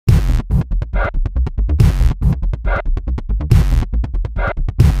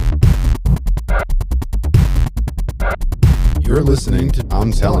listening to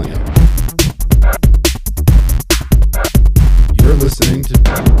I'm Telling You. You're listening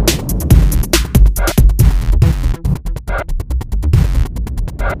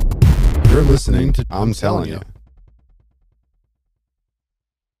to I'm Telling You.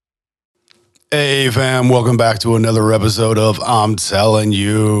 Hey fam, welcome back to another episode of I'm Telling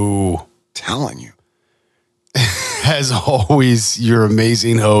You. Telling you. As always, your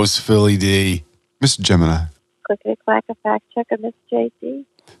amazing host, Philly D. Mr. Gemini. Clickety clack a fact checker, Miss JD.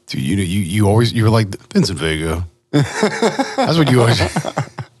 Dude, you were like Vincent Vega. That's what you always.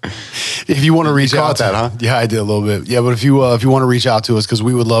 If you want to reach out, that, huh? Yeah, I did a little bit. Yeah, but if you want to reach out to us, because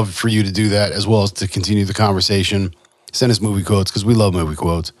we would love for you to do that as well as to continue the conversation. Send us movie quotes because we love movie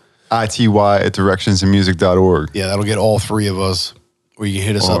quotes. ITY at directionsandmusic.org. Yeah, that'll get all three of us. Or you can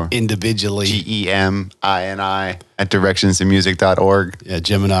hit us up individually. GEMINI at directionsandmusic.org. Yeah,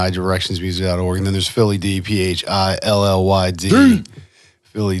 Gemini, directionsmusic.org. And then there's Philly D, PHILLYD.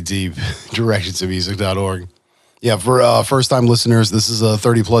 Philly D, directionsandmusic.org. Yeah, for first-time listeners, this is a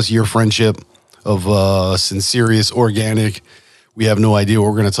 30-plus year friendship of sincerious, organic. We have no idea what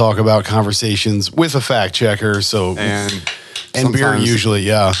we're going to talk about. Conversations with a fact checker. So and beer usually,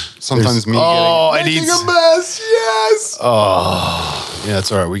 yeah. Sometimes me making a mess. Yes. Oh, yeah,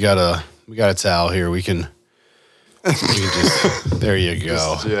 it's all right. We got a towel here. We can just. There you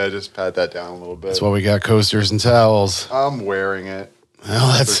go. Just pat that down a little bit. That's why we got coasters and towels. I'm wearing it.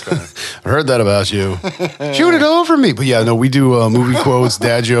 Well, that's okay. I heard that about you. Shoot it over me. But yeah, no, we do movie quotes,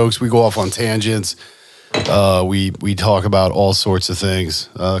 dad jokes. We go off on tangents. We talk about all sorts of things.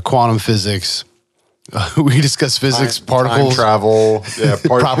 Quantum physics. We discuss physics, particles, time travel,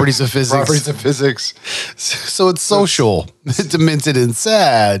 properties of physics. Properties of physics. So it's social. It's demented and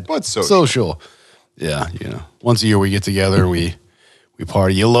sad. What's social? Yeah, once a year we get together. We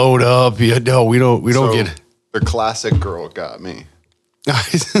party. You load up. We don't get. The classic girl got me.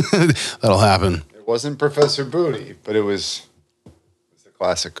 That'll happen. It wasn't Professor Booty, but it was the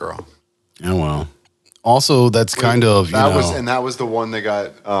classic girl. Yeah, well. Also, that's kind of that was the one that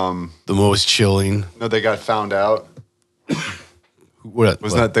got the most chilling. No, they got found out. What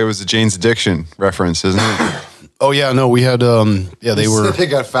that? There was a Jane's Addiction reference, isn't it? Oh yeah, no, we had They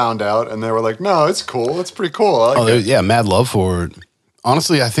got found out, and they were like, "No, it's cool. It's pretty cool." I like it. Mad love for it.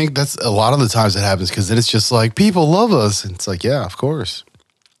 Honestly, I think that's a lot of the times it happens because then it's just like people love us. And it's like, yeah, of course.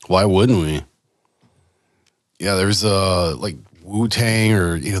 Why wouldn't we? Yeah, there's like Wu-Tang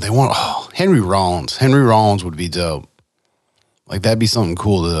or they want Henry Rollins. Henry Rollins would be dope. Like that'd be something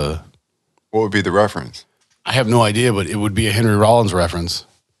cool to. What would be the reference? I have no idea, but it would be a Henry Rollins reference.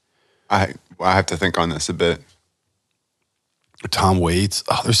 I have to think on this a bit. Tom Waits.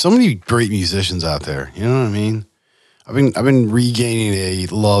 Oh, there's so many great musicians out there. You know what I mean? I've been regaining a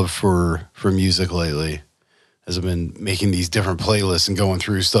love for music lately, as I've been making these different playlists and going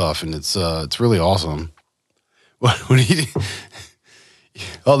through stuff, and it's really awesome. What do you do?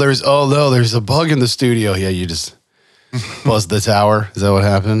 There's a bug in the studio. Yeah, you just buzzed the tower. Is that what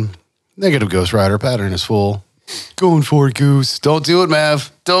happened? Negative Ghost Rider pattern is full. Going for it, Goose. Don't do it,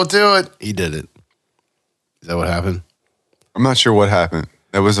 Mav. Don't do it. He did it. Is that what happened? I'm not sure what happened.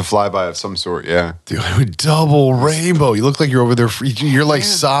 That was a flyby of some sort, yeah. Dude, double rainbow. You look like you're over there. You're like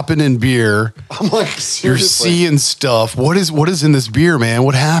sopping in beer. I'm like, seriously. You're seeing stuff. What is in this beer, man?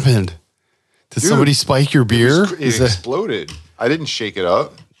 What happened? Did somebody spike your beer? It exploded. I didn't shake it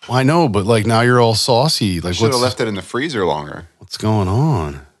up. Well, I know, but like now you're all saucy. Like, should have left it in the freezer longer. What's going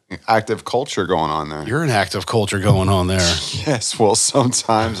on? Active culture going on there. You're an active culture going on there. Yes, well,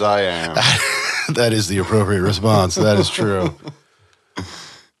 sometimes I am. That is the appropriate response. That is true.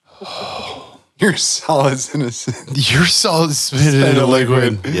 You're solid innocent. You're solid spinning in a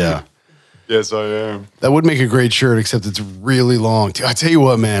liquid. Yeah. Yes, I am. That would make a great shirt, except it's really long. I tell you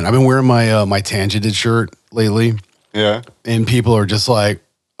what, man, I've been wearing my my tangented shirt lately. Yeah. And people are just like,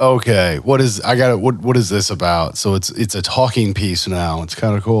 okay, what is this about? So it's a talking piece now. It's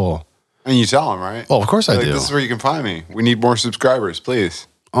kind of cool. And you tell them, right? Well, of course I do. This is where you can find me. We need more subscribers, please.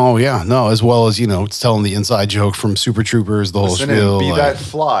 Oh, yeah. No, as well as, it's telling the inside joke from Super Troopers, the whole spiel. Be that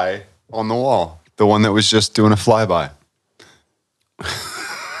fly on the wall. The one that was just doing a flyby.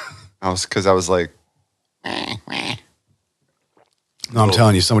 I was like... No, I'm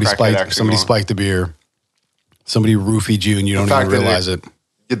telling you, somebody spiked the beer. Somebody roofied you and you don't even realize it.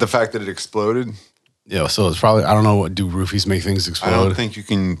 The fact that it exploded? Yeah, so it's probably, I don't know, do roofies make things explode? I don't think you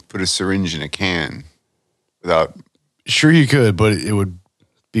can put a syringe in a can without... Sure you could, but it would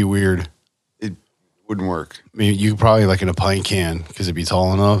be weird. It wouldn't work. I mean, you could probably like in a pint can because it'd be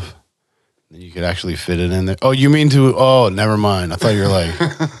tall enough. Then you could actually fit it in there. Oh, you mean to... Oh, never mind. I thought you were like,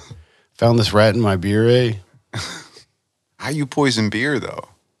 found this rat in my beer, eh? How you poison beer though?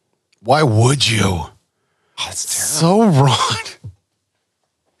 Why would you? Oh, that's terrible. So wrong.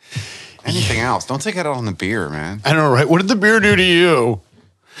 Anything else? Don't take it out on the beer, man. I know, right? What did the beer do to you?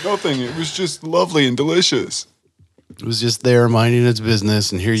 Nothing. It was just lovely and delicious. It was just there minding its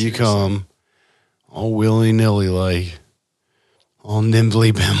business, and here you come, all willy nilly, like all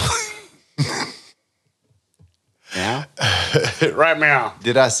nimbly bimbly. Meow. Right, meow.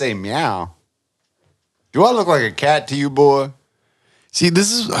 Did I say meow? Do I look like a cat to you, boy? See,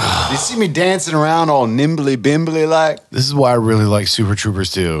 this is You see me dancing around all nimbly bimbly like? this is why I really like Super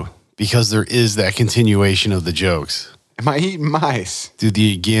Troopers 2, because there is that continuation of the jokes. Am I eating mice? Dude,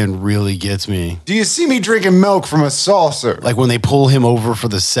 the again really gets me. Do you see me drinking milk from a saucer? Like when they pull him over for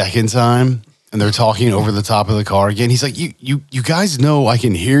the second time and they're talking over the top of the car again, he's like, you guys know I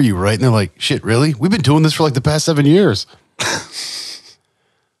can hear you, right? And they're like, shit, really? We've been doing this for like the past 7 years.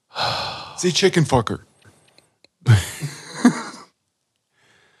 See, chicken fucker.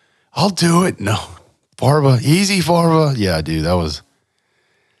 I'll do it. No. Farva. Easy, Farva. Yeah, dude, that was...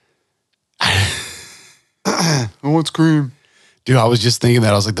 I want cream. Dude, I was just thinking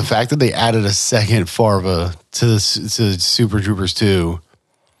that. I was like, the fact that they added a second Farva to Super Troopers 2,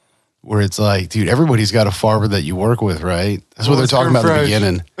 where it's like, dude, everybody's got a Farva that you work with, right? That's what they're talking about in the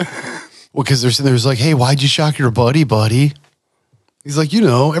beginning. Well, because there's like, hey, why'd you shock your buddy? He's like,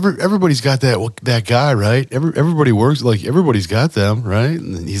 everybody's got that guy, right? Everybody works, like, everybody's got them, right?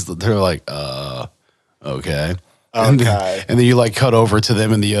 And they're like, okay. And then you like cut over to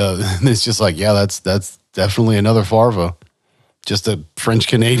them and and it's just like, yeah, that's definitely another Farva. Just a French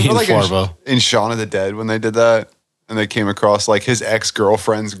Canadian like Farva. in Shaun of the Dead when they did that and they came across like his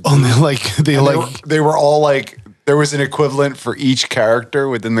ex-girlfriend's group. Oh, they were all like, there was an equivalent for each character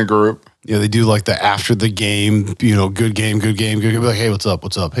within the group. Yeah, they do like the after the game, good game. Be like, hey, what's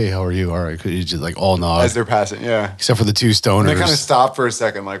up? Hey, how are you? All right. You just like all nod. As they're passing, yeah. Except for the two stoners. And they kind of stop for a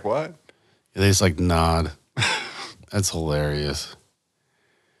second, like, what? Yeah, they just like nod. That's hilarious.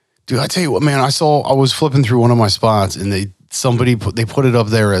 Dude, I tell you what, man, I was flipping through one of my spots and they put it up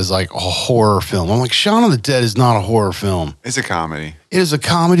there as like a horror film. I'm like, Shaun of the Dead is not a horror film. It's a comedy. It is a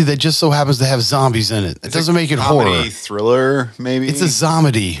comedy that just so happens to have zombies in it. It doesn't make it horror. Thriller, maybe. It's a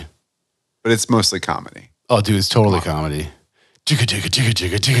zomedy. But it's mostly comedy. Oh, dude, it's totally comedy.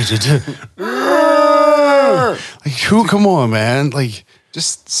 Like, who? Come on, man. Like,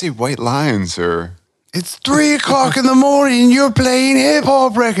 just see White Lions or... It's 3 o'clock in the morning and you're playing hip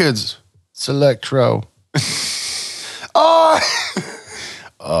hop records. It's electro. Oh,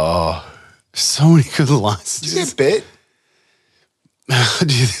 so many good lines. Did you get bit? Dude,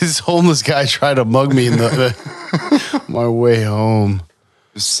 this homeless guy tried to mug me in my way home.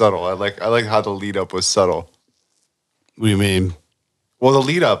 It was subtle. I like how the lead up was subtle. What do you mean? Well, the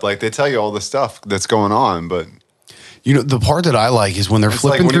lead up, like they tell you all the stuff that's going on, but the part that I like is when they're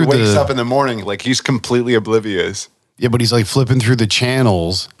flipping like when through he wakes up in the morning, like he's completely oblivious. Yeah, but he's like flipping through the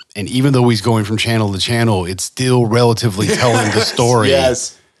channels, and even though he's going from channel to channel, it's still relatively telling the story.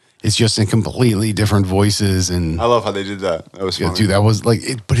 Yes. It's just in completely different voices, and I love how they did that. That was funny. Dude, that was like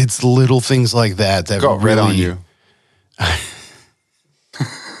it, but it's little things like that got really red on you.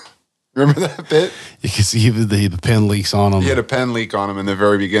 Remember that bit? You can see the pen leaks on him. He had a pen leak on him in the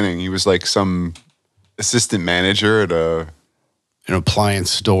very beginning. He was like some assistant manager at an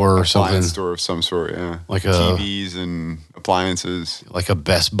appliance store or something. Appliance store of some sort, yeah. Like TVs and appliances. Like a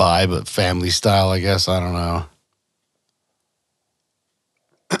Best Buy, but family style, I guess. I don't know.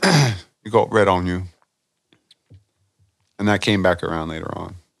 You got red on you. And that came back around later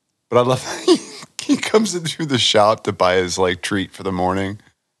on. But I love he comes in through the shop to buy his like treat for the morning.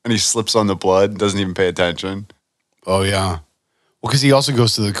 And he slips on the blood, doesn't even pay attention. Oh, yeah. Well, because he also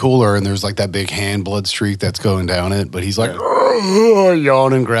goes to the cooler and there's like that big hand blood streak that's going down it. But he's like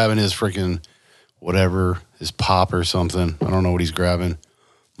yawning, grabbing his freaking whatever, his pop or something. I don't know what he's grabbing.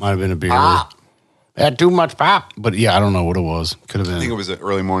 Might have been a beer. Had too much pop. But yeah, I don't know what it was. Could have been. I think it was an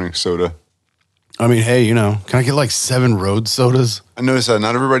early morning soda. I mean, hey, can I get like 7 road sodas? I noticed that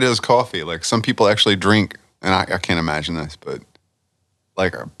not everybody does coffee. Like some people actually drink, and I can't imagine this, but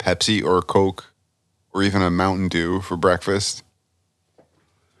like a Pepsi or a Coke or even a Mountain Dew for breakfast.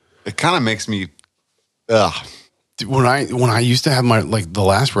 It kind of makes me, ugh. When I used to have the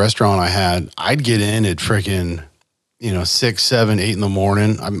last restaurant I had, I'd get in at freaking, 6, 7, 8 in the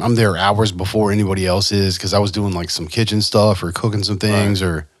morning. I'm there hours before anybody else is because I was doing like some kitchen stuff or cooking some things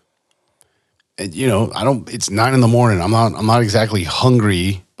or, it's 9 in the morning. I'm not exactly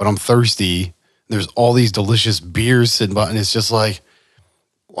hungry, but I'm thirsty. There's all these delicious beers sitting by, and it's just like,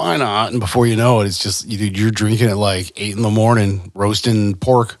 why not? And before you know it, it's just you're drinking at like 8 in the morning, roasting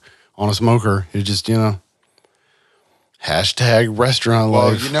pork on a smoker. It just, Hashtag restaurant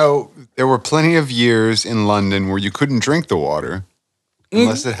Well, life. you know, there were plenty of years in London where you couldn't drink the water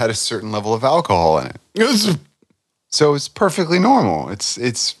unless it had a certain level of alcohol in it. It's- So it's perfectly normal.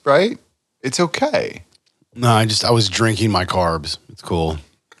 It's right. It's okay. no, I was drinking my carbs. It's cool.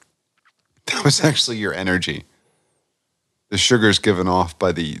 That was actually your energy. The sugars given off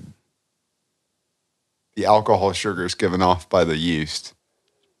by the alcohol sugars given off by the yeast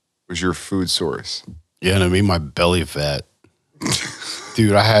was your food source. Yeah, and it made my belly fat.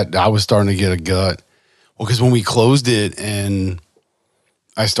 Dude, I was starting to get a gut. Well, because when we closed it and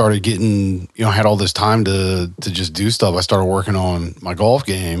I started getting, I had all this time to just do stuff. I started working on my golf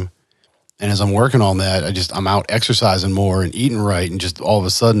game. And as I'm working on that, I'm out exercising more and eating right. And just all of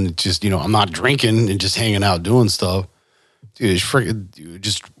a sudden, it's just, I'm not drinking and just hanging out doing stuff. Dude, it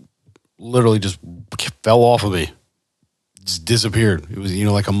just literally just fell off of me. Just disappeared. It was,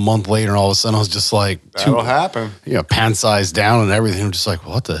 like a month later, and all of a sudden I was just like, That'll happen. pant size down and everything. I'm just like,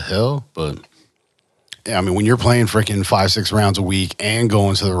 what the hell? But yeah, I mean, when you're playing freaking 5-6 rounds a week and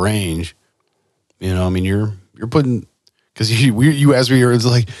going to the range, you're putting, because you asked me, it's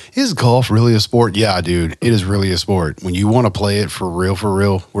like, is golf really a sport? Yeah, dude, it is really a sport. When you want to play it for real,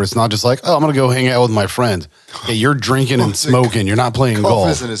 where it's not just like, oh, I'm going to go hang out with my friends. Yeah, you're drinking and smoking. You're not playing golf. Golf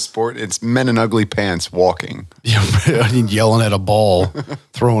isn't a sport. It's men in ugly pants walking. Yelling at a ball,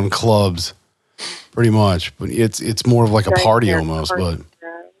 throwing clubs, pretty much. But it's more of like a party almost. But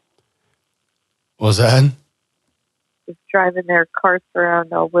what was that? Just driving their carts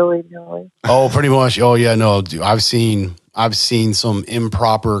around all willy-nilly. Oh, pretty much. Oh yeah, no, dude, I've seen some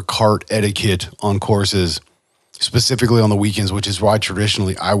improper cart etiquette on courses, specifically on the weekends, which is why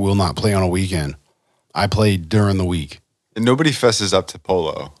traditionally I will not play on a weekend. I play during the week. And nobody fesses up to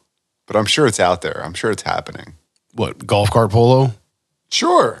polo, but I'm sure it's out there. I'm sure it's happening. What, golf cart polo?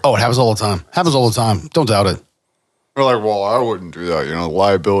 Sure. Oh, it happens all the time. Happens all the time. Don't doubt it. We're like, well, I wouldn't do that.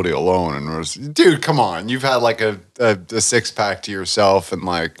 Liability alone. And dude, come on. You've had like a 6-pack to yourself, and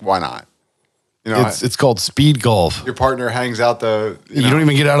like, why not? It's called speed golf. Your partner hangs out You don't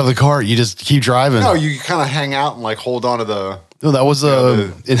even get out of the cart. You just keep driving. No, you kind of hang out and like hold on to the. No, that was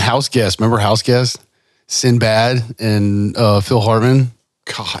in House Guest. Remember House Guest? Sinbad and Phil Hartman.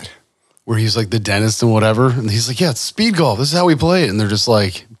 God. Where he's like the dentist and whatever. And he's like, yeah, it's speed golf. This is how we play it. And they're just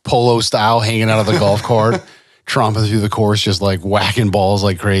like polo style hanging out of the golf cart, tromping through the course, just like whacking balls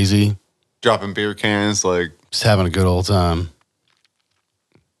like crazy. Dropping beer cans, like. Just having a good old time.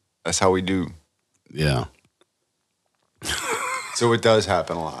 That's how we do. Yeah. So it does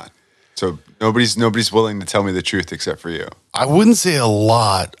happen a lot. So nobody's willing to tell me the truth except for you. I wouldn't say a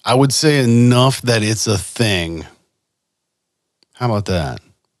lot. I would say enough that it's a thing. How about that?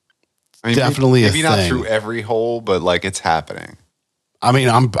 I mean, Definitely maybe a not thing. through every hole, but like it's happening. I mean,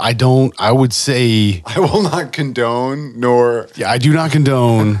 I would say, I will not condone nor. yeah, I do not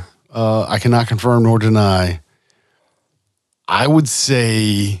condone. I cannot confirm nor deny. I would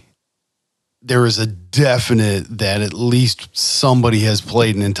say there is a definite that at least somebody has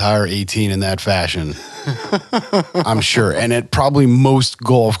played an entire 18 in that fashion. I'm sure. And at probably most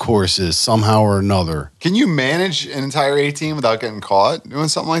golf courses, somehow or another. Can you manage an entire 18 without getting caught doing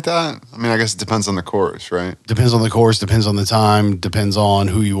something like that? I mean, I guess it depends on the course, right? Depends on the course, depends on the time, depends on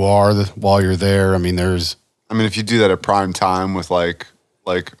who you are while you're there. I mean, if you do that at prime time with like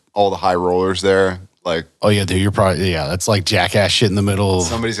all the high rollers there, like, oh yeah, dude, you're probably, yeah, that's like jackass shit in the middle of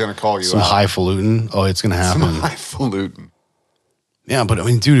somebody's going to call you some out. highfalutin. Oh, it's going to happen. Some highfalutin. Yeah, but I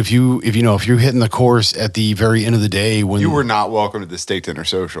mean, dude, if you're hitting the course at the very end of the day when You were not welcome to the steak dinner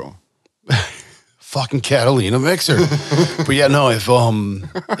social. fucking Catalina mixer. But yeah, no, if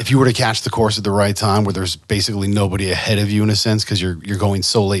you were to catch the course at the right time where there's basically nobody ahead of you in a sense because you're going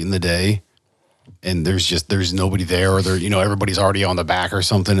so late in the day and there's nobody there, or everybody's already on the back or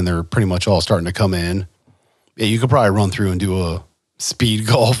something and they're pretty much all starting to come in. Yeah, you could probably run through and do a speed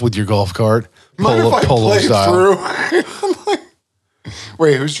golf with your golf cart. Mind if I Polo play style. through?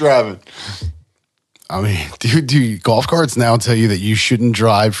 Wait, who's driving? I mean, dude, golf carts now tell you that you shouldn't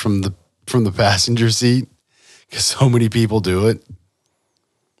drive from the passenger seat because so many people do it.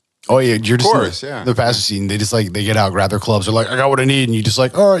 Oh yeah, you're just course, in yeah. the passenger seat, and they just like they get out, grab their clubs. They're like, I got what I need, and you just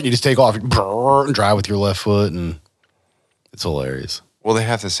like, all right, you just take off and drive with your left foot, and it's hilarious. Well, they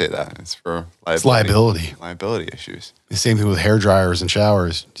have to say that. It's for liability. It's liability. Liability issues. The same thing with hair dryers and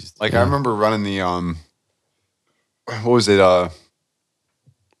showers. Like, I remember running the, what was it?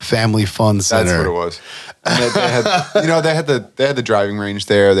 Family Fun Center. That's what it was. And they had they had the driving range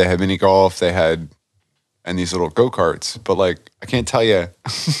there. They had mini golf. And these little go-karts. But like, I can't tell you.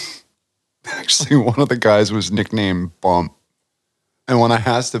 Actually, one of the guys was nicknamed Bump. And when I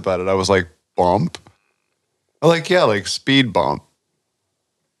asked about it, I was like, Bump? Like, yeah, like speed bump.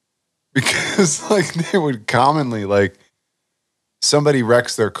 Because like they would commonly like somebody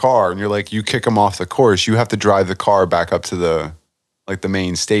wrecks their car and you're like, you kick them off the course. You have to drive the car back up to the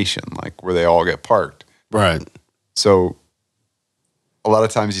main station, like where they all get parked. Right. So a lot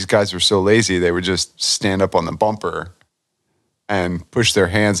of times these guys were so lazy, they would just stand up on the bumper and push their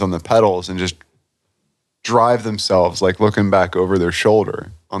hands on the pedals and just drive themselves, like looking back over their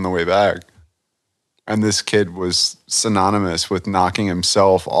shoulder on the way back. And this kid was synonymous with knocking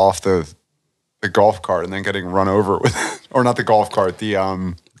himself off the golf cart and then getting run over with, or not the golf cart, the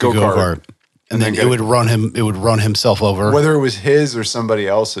go-kart. And then it would run himself over. Whether it was his or somebody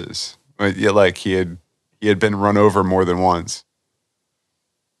else's. But yeah, like he had been run over more than once.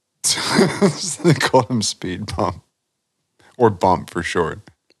 So they called him speed bump. Or bump for short.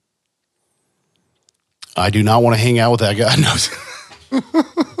 I do not want to hang out with that guy. No.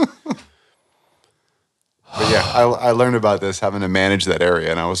 But yeah, I learned about this having to manage that area,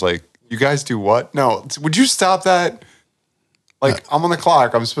 and I was like, "You guys do what? No, would you stop that? Like, I'm on the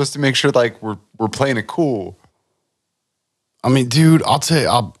clock. I'm supposed to make sure like we're playing it cool." I mean, dude, I'll tell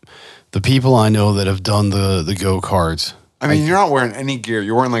you, the people I know that have done the go-karts. I mean, you're not wearing any gear.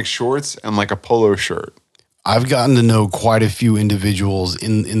 You're wearing like shorts and like a polo shirt. I've gotten to know quite a few individuals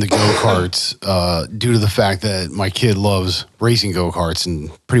in the go-karts due to the fact that my kid loves racing go-karts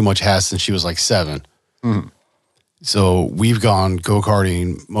and pretty much has since she was like 7. Mm-hmm. So we've gone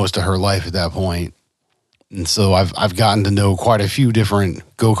go-karting most of her life at that point. And so I've gotten to know quite a few different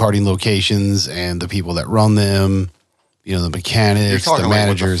go-karting locations and the people that run them, you know, the mechanics, You're talking the like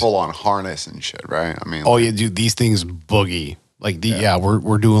managers. with the full-on harness and shit, right? I mean, oh yeah, dude, these things boogie. Like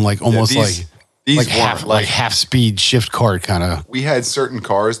we're doing like almost these half speed shift cart kind of. We had certain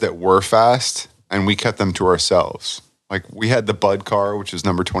cars that were fast, and we kept them to ourselves. Like we had the Bud car, which is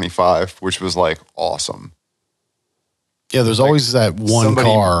number 25, which was like awesome. Yeah, there's always that one somebody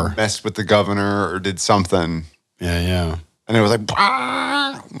car messed with the governor or did something. Yeah. And it was like,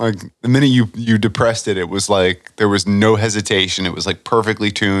 bah! Like the minute you depressed it, it was like there was no hesitation. It was like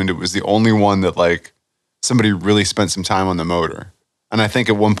perfectly tuned. It was the only one that like somebody really spent some time on the motor. And I think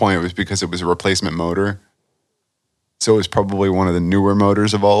at one point it was because it was a replacement motor. So it was probably one of the newer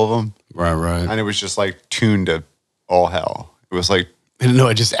motors of all of them. Right. And it was just like tuned to all hell. It was like, No,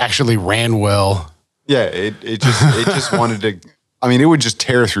 it just actually ran well. yeah, it just wanted to. I mean, it would just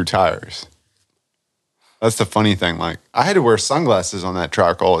tear through tires. That's the funny thing. Like, I had to wear sunglasses on that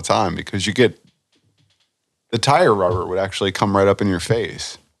track all the time because the tire rubber would actually come right up in your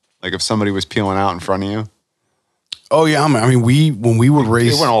face. Like if somebody was peeling out in front of you. Oh yeah, I mean, when we would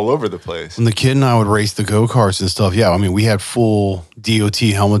race, it went all over the place. When the kid and I would race the go-karts and stuff, yeah, I mean, we had full DOT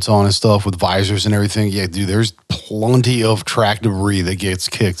helmets on and stuff with visors and everything. Yeah, dude, there's plenty of track debris that gets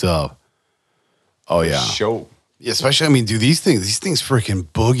kicked up. Oh yeah, Show. Yeah, especially, I mean, dude, these things freaking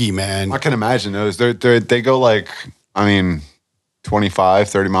boogie, man. I can imagine those. They go like, I mean, 25,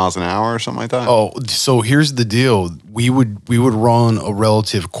 30 miles an hour or something like that. Oh, so here's the deal. We would run a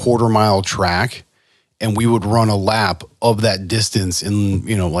relative quarter-mile track, and we would run a lap of that distance in,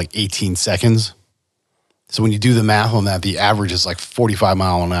 like 18 seconds. So when you do the math on that, the average is like 45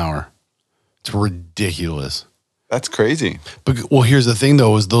 miles an hour. It's ridiculous. That's crazy. But well, here's the thing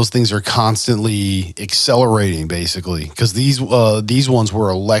though: is those things are constantly accelerating, basically, because these ones were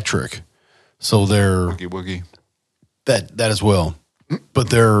electric, so they're Woogie. that as well. But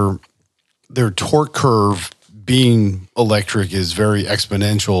their torque curve being electric is very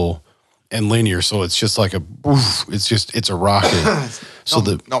exponential and linear, so it's just like it's a rocket. So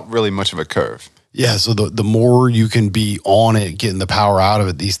not really much of a curve. Yeah, so the more you can be on it, getting the power out of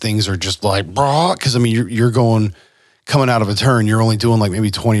it, these things are just like, because I mean, you're coming out of a turn, you're only doing like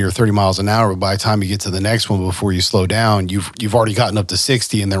maybe 20 or 30 miles an hour, but by the time you get to the next one, before you slow down, you've already gotten up to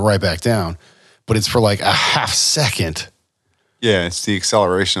 60 and then right back down. But it's for like a half second. Yeah, it's the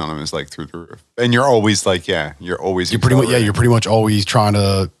acceleration on them is like through the roof, and you're always like, you're pretty much always trying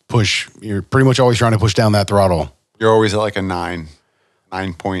to push. You're pretty much always trying to push down that throttle. You're always at like a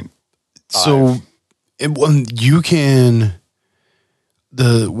 9.5. So when you can,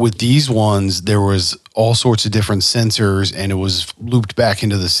 with these ones, there was all sorts of different sensors and it was looped back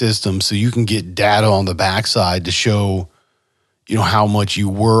into the system. So you can get data on the backside to show, how much you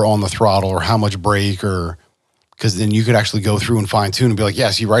were on the throttle or how much brake, or because then you could actually go through and fine tune and be like,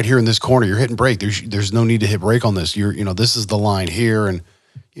 yeah, see right here in this corner, you're hitting brake. There's no need to hit brake on this. This is the line here. And,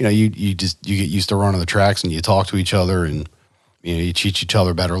 you get used to running the tracks and you talk to each other and, you teach each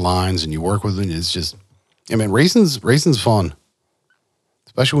other better lines and you work with them. It's just, racing's fun,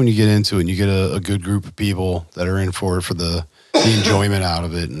 especially when you get into it and you get a good group of people that are in for it for the enjoyment out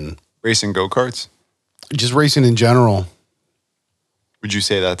of it. And racing go-karts. just racing in general. Would you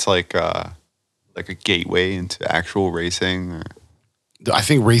say that's like a gateway into actual racing? Or I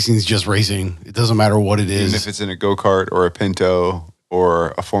think racing's just racing. It doesn't matter what it is. even if it's in a go-kart or a Pinto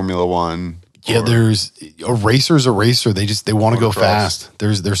or a Formula One? Yeah, there's a racer's a racer. They want to go Motocross. fast.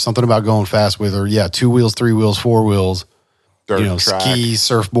 There's something about going fast, whether 2 wheels, 3 wheels, 4 wheels, Dirt track, ski,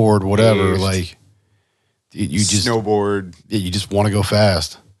 surfboard, whatever. paved, Like you just snowboard, you just want to go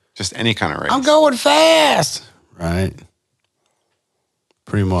fast. just any kind of race. I'm going fast, right?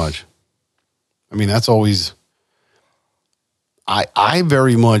 Pretty much. I mean, that's always. I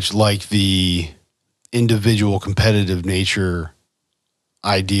very much like the individual competitive nature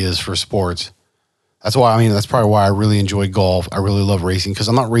ideas for sports. That's why, I mean, that's probably why I really enjoy golf. I really love racing because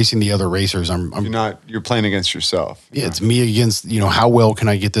I'm not racing the other racers. You're playing against yourself. Yeah, it's me against, how well can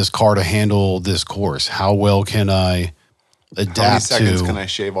I get this car to handle this course? How well can I adapt to? How many seconds can I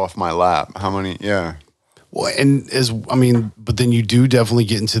shave off my lap? How many? Yeah. Well, but then you do definitely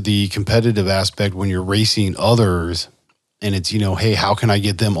get into the competitive aspect when you're racing others and it's, hey, how can I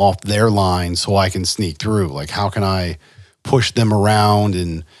get them off their line so I can sneak through? Like, how can I push them around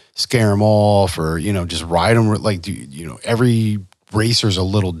and scare them off or, just ride them? Like, every racer's a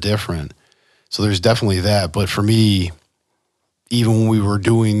little different. So there's definitely that. But for me, even when we were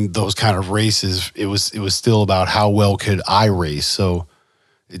doing those kind of races, it was still about how well could I race. So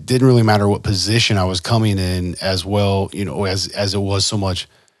it didn't really matter what position I was coming in as well, as it was so much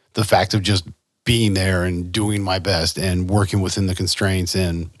the fact of just being there and doing my best and working within the constraints.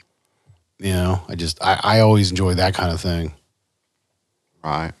 And, I always enjoy that kind of thing.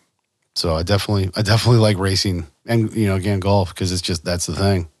 Right. So I definitely like racing and, again, golf, because that's the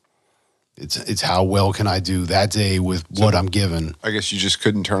thing. It's how well can I do that day with what I'm given. I guess you just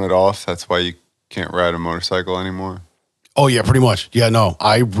couldn't turn it off. That's why you can't ride a motorcycle anymore. Oh yeah, pretty much. Yeah, no,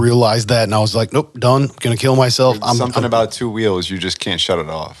 I realized that and I was like, nope, done. Gonna kill myself. Something about 2 wheels, you just can't shut it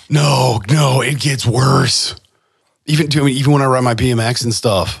off. No, it gets worse. Even when I ride my BMX and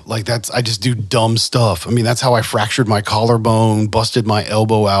stuff, like I just do dumb stuff. I mean, that's how I fractured my collarbone, busted my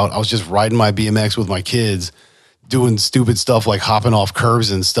elbow out. I was just riding my BMX with my kids, doing stupid stuff like hopping off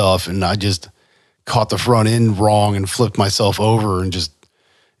curbs and stuff, and I just caught the front end wrong and flipped myself over and just,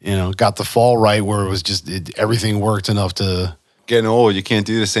 got the fall right where it was just everything worked enough to. Getting old, you can't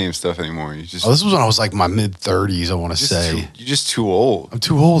do the same stuff anymore. This was when I was like my mid-30s, I want to say. You're just too old. I'm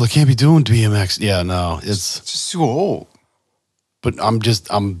too old. I can't be doing BMX. Yeah, no, it's just too old. But I'm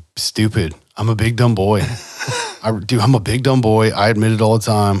stupid. I'm a big dumb boy. I'm a big dumb boy. I admit it all the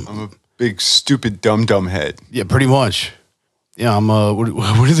time. I'm a big stupid dumb head. Yeah, pretty much. Yeah, I'm what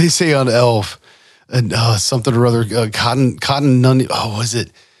do they say on Elf? And something or other. Cotton none. Oh, was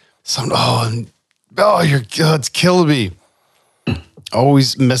it? It's killing me. I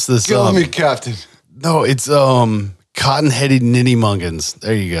always mess this up. Killing me, Captain. No, it's cotton-headed ninny-muggins.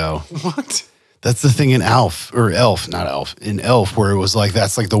 There you go. What? That's the thing in Elf, not Elf, in Elf, where it was like,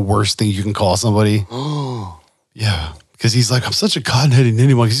 that's like the worst thing you can call somebody. Oh. Yeah, because he's like, I'm such a cotton-headed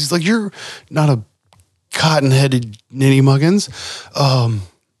ninny-muggins. He's like, you're not a cotton-headed ninny-muggins. Yeah,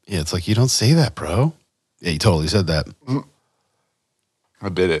 it's like, you don't say that, bro. Yeah, he totally said that. I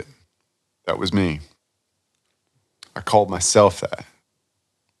did it. That was me. I called myself that.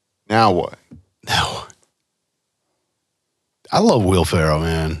 Now what? No. I love Will Ferrell,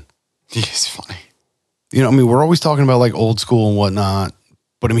 man. He's funny. We're always talking about like old school and whatnot,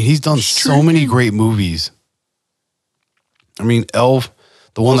 but he's done so many great movies. Elf,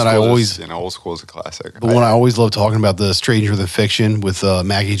 the one that I always, old school is a classic. The one I always love talking about, the Stranger Than Fiction with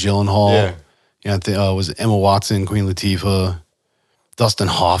Maggie Gyllenhaal. Yeah. I think it was Emma Watson, Queen Latifah, Dustin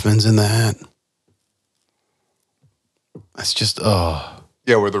Hoffman's in that. It's just,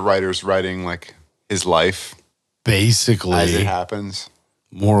 yeah, where the writer's writing like his life. Basically. As it happens.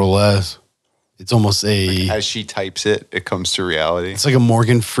 More or less. It's almost as she types it, it comes to reality. It's like a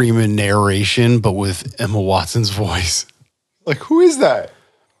Morgan Freeman narration, but with Emma Watson's voice. Like, who is that?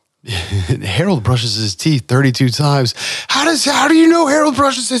 Harold brushes his teeth 32 times. How do you know Harold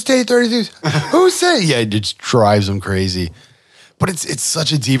brushes his teeth 32 times? Who said? Yeah, it just drives him crazy. But it's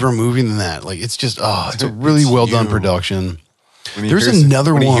such a deeper movie than that. Like, it's just, it's a really well done production. There's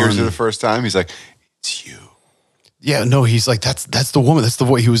another one. When he hears it the first time, he's like, it's you. Yeah, no, he's like, that's the woman. That's the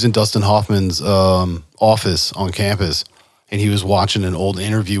voice. He was in Dustin Hoffman's office on campus, and he was watching an old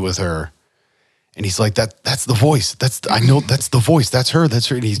interview with her. And he's like, that's the voice. I know that's the voice. That's her. That's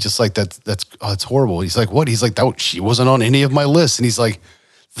her. And he's just like, it's horrible. He's like, what? He's like, she wasn't on any of my lists. And he's like,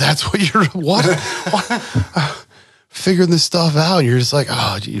 that's what you're, what? Figuring this stuff out. And you're just like,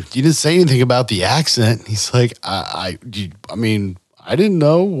 you didn't say anything about the accent. He's like, I mean, I didn't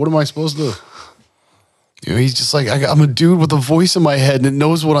know. What am I supposed to? You know, he's just like, I'm a dude with a voice in my head and it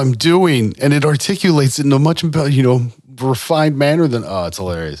knows what I'm doing and it articulates it in a much, refined manner than, oh, it's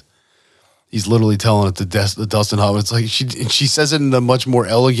hilarious. He's literally telling it to Dustin Hoffman. It's like she says it in a much more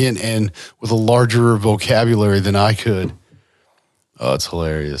elegant and with a larger vocabulary than I could. Oh, it's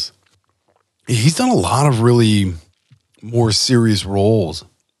hilarious. He's done a lot of really more serious roles.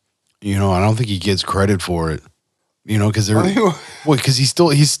 You know, I don't think he gets credit for it. You know, because because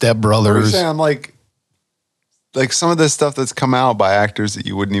he's Step Brothers. I'm like some of the stuff that's come out by actors that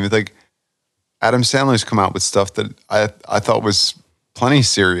you wouldn't even think. Adam Sandler's come out with stuff that I thought was plenty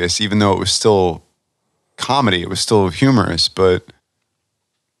serious, even though it was still comedy. It was still humorous, but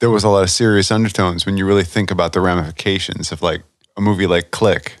there was a lot of serious undertones when you really think about the ramifications of like a movie like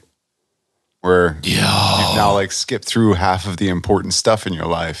Click, where you've now like skipped through half of the important stuff in your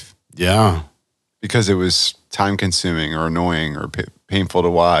life. Yeah. Because it was time consuming or annoying or painful to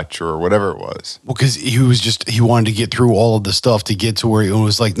watch or whatever it was. Well, because he wanted to get through all of the stuff to get to where it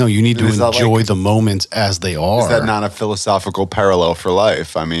was like, no, you need to enjoy the moments as they are. Is that not a philosophical parallel for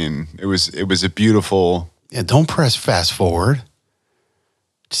life? I mean, it was a beautiful. Yeah, don't press fast forward.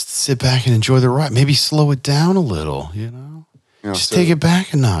 Just sit back and enjoy the ride. Maybe slow it down a little, you know? Just take it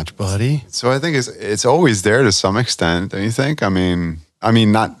back a notch, buddy. So I think it's always there to some extent, don't you think? I mean,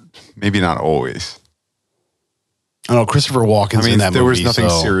 maybe not always. I know Christopher Walken's in that movie. There was nothing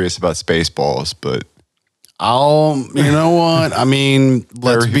serious about Spaceballs, but you know what? I mean,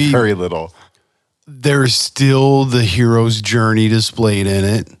 very little. There's still the hero's journey displayed in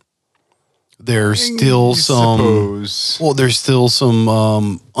it. There's still there's still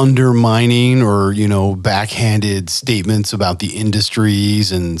some undermining or backhanded statements about the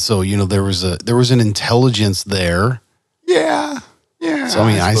industries, and so there was an intelligence there. Yeah. So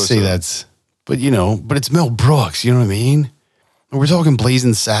I say that's, but it's Mel Brooks. You know what I mean? And we're talking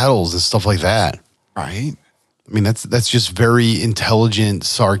Blazing Saddles and stuff like that, right? I mean that's just very intelligent,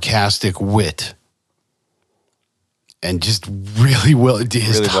 sarcastic wit. And just really well,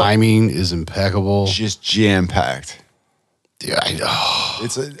 his timing is impeccable. Just jam packed. Yeah, I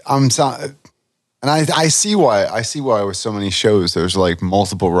see why. I see why with so many shows there's like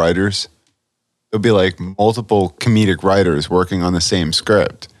multiple writers. There'll be like multiple comedic writers working on the same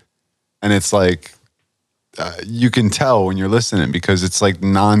script, and it's like you can tell when you're listening because it's like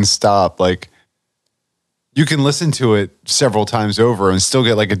nonstop. Like you can listen to it several times over and still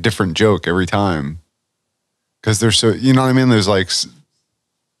get like a different joke every time. Because there's so, you know what I mean? There's like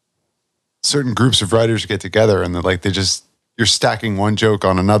certain groups of writers get together and you're stacking one joke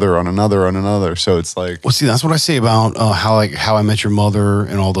on another, on another, on another. So it's like. Well, see, that's what I say about How I Met Your Mother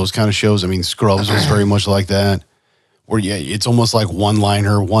and all those kind of shows. I mean, Scrubs was very much like that. Where it's almost like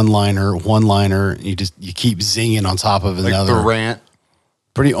one-liner. You keep zinging on top of another. Like the rant.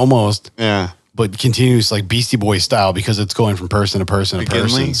 Pretty almost. Yeah. But continuous like Beastie Boy style because it's going from person to person to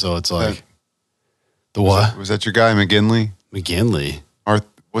person. So it's like. The what? Was that your guy, McGinley? McGinley.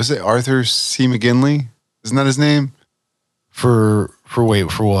 Was it Arthur C. McGinley? Isn't that his name? For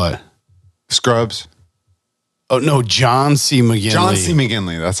what? Scrubs. Oh no, John C. McGinley. John C.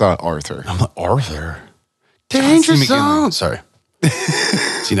 McGinley. That's not Arthur. I'm like, Arthur. Danger Zone. Sorry.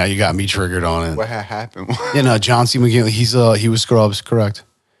 See, now you got me triggered on it. What happened? John C. McGinley. He was Scrubs, correct?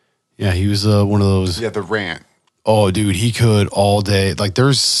 Yeah, he was one of those. Yeah, the rant. Oh, dude, he could all day. Like,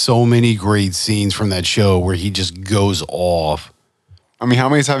 there's so many great scenes from that show where he just goes off. I mean, how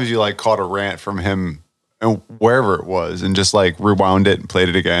many times have you like caught a rant from him and wherever it was and just like rewound it and played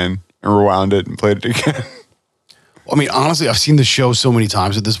it again and rewound it and played it again? I mean, honestly, I've seen the show so many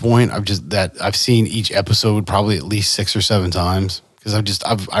times at this point. I've seen each episode probably at least 6 or 7 times because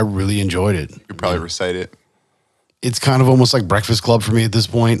I really enjoyed it. You could probably recite it. It's kind of almost like Breakfast Club for me at this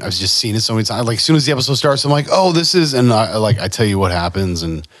point. I've just seen it so many times. Like as soon as the episode starts, I'm like, oh, this is, and I tell you what happens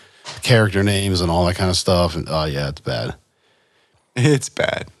and character names and all that kind of stuff. And oh yeah, it's bad. It's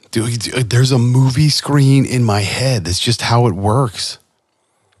bad. Dude, there's a movie screen in my head. That's just how it works.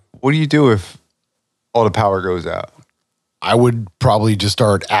 What do you do if all the power goes out? I would probably just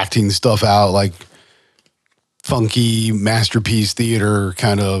start acting stuff out like funky masterpiece theater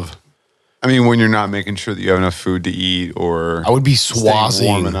kind of. I mean, when you're not making sure that you have enough food to eat, or I would be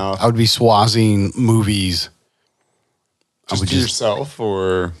swazzing. I would be swazzing movies. Just to yourself,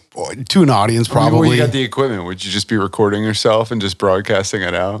 or to an audience, probably. When you got the equipment, would you just be recording yourself and just broadcasting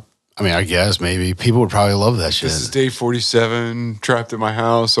it out? I mean, I guess maybe people would probably love that shit. This is day 47, trapped in my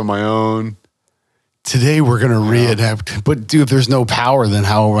house on my own. Today we're gonna readapt, but dude, if there's no power, then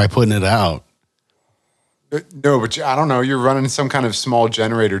how am I putting it out? No, but I don't know. You're running some kind of small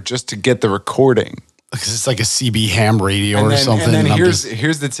generator just to get the recording. Because it's like a CB ham radio or something. And then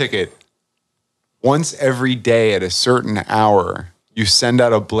here's the ticket. once every day at a certain hour, you send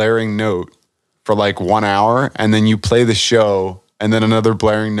out a blaring note for like 1 hour, and then you play the show, and then another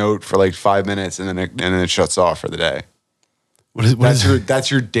blaring note for like 5 minutes, and then it shuts off for the day. That's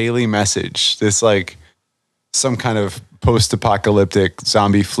your daily message. This like some kind of post-apocalyptic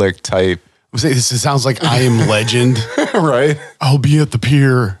zombie flick type. This sounds like I Am Legend. Right? I'll be at the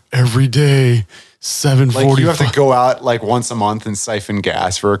pier every day, 7:45. Like you have to go out like once a month and siphon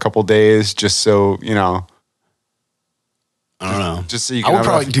gas for a couple days just so, you know. I don't know. Just so you I can would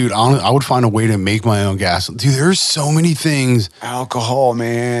probably, dude, I would find a way to make my own gas. Dude, there's so many things. Alcohol,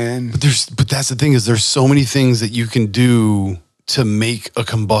 man. But that's the thing is there's so many things that you can do to make a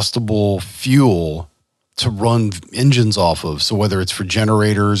combustible fuel to run engines off of. So whether it's for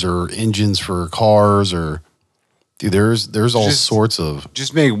generators or engines for cars or dude, there's all sorts of.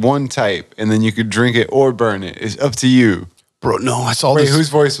 Just make one type and then you could drink it or burn it. It's up to you. Bro, no, I saw Wait, this. whose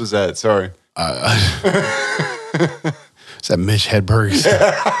voice was that? Sorry. Is that Mitch Hedberg?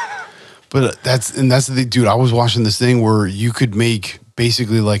 But that's the thing, dude. I was watching this thing where you could make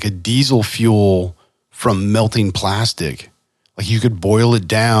basically like a diesel fuel from melting plastic. Like you could boil it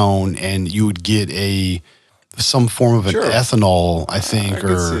down and you would get some form of an ethanol, I think, I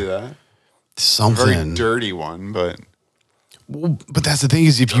could see that. Something. A very dirty one, but. Well, but that's the thing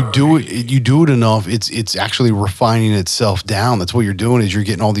is if you do it enough, it's actually refining itself down. That's what you're doing is you're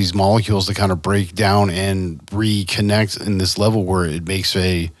getting all these molecules to kind of break down and reconnect in this level where it makes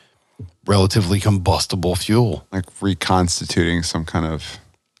a relatively combustible fuel. Like reconstituting some kind of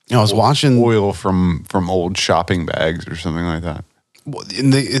I was watching oil from old shopping bags or something like that.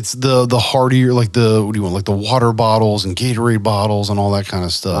 It's the hardier, like the, what do you want? Like the water bottles and Gatorade bottles and all that kind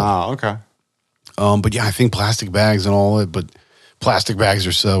of stuff. Oh, okay. But yeah, I think plastic bags and all that, but plastic bags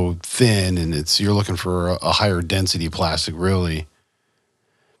are so thin and you're looking for a higher density plastic really.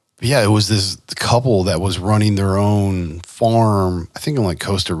 But yeah, it was this couple that was running their own farm, I think in like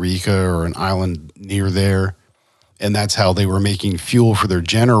Costa Rica or an island near there. And that's how they were making fuel for their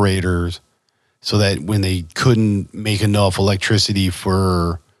generators so that when they couldn't make enough electricity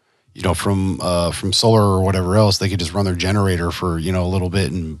for, you know, from solar or whatever else, they could just run their generator for, you know, a little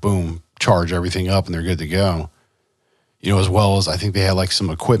bit and boom, charge everything up and they're good to go. You know, as well as I think they had like some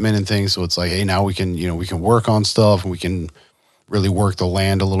equipment and things. So it's like, hey, now we can work on stuff and we can really work the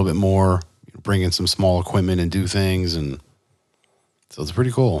land a little bit more, bring in some small equipment and do things. And so it's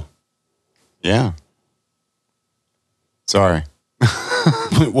pretty cool. Yeah. Sorry.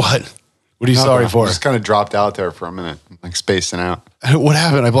 What? What are you sorry for? Just kind of dropped out there for a minute, like spacing out. What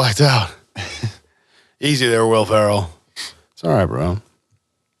happened? I blacked out. Easy there, Will Ferrell. It's all right, bro.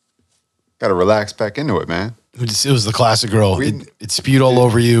 Got to relax back into it, man. It was the classic girl. It spewed all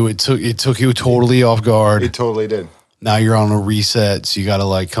over you. It took you totally off guard. It totally did. Now you're on a reset, so you got to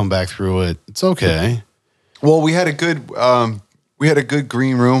like come back through it. It's okay. Well, we had a good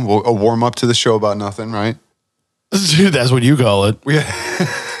green room, a warm up to the show about nothing, right? Dude, that's what you call it.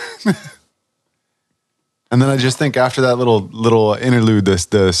 And then I just think after that little interlude,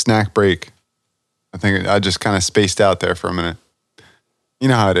 the snack break, I think I just kind of spaced out there for a minute. You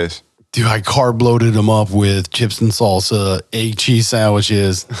know how it is. Dude, I carb loaded him up with chips and salsa, egg cheese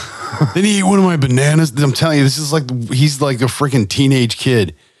sandwiches. Then he ate one of my bananas. I'm telling you, this is like, he's like a freaking teenage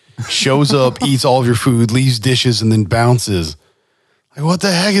kid. Shows up, eats all of your food, leaves dishes, and then bounces. Like, what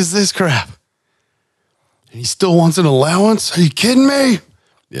the heck is this crap? And he still wants an allowance? Are you kidding me?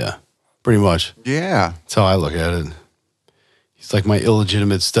 Yeah, pretty much. Yeah. That's how I look at it. He's like my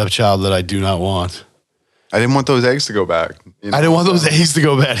illegitimate stepchild that I do not want. I didn't want those eggs to go back. You know? I didn't want those eggs to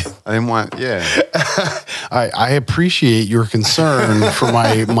go bad. I didn't want, yeah. I appreciate your concern for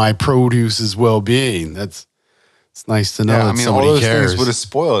my produce's well-being. It's nice to know that somebody all those cares. things would have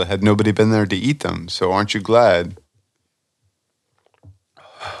spoiled had nobody been there to eat them. So aren't you glad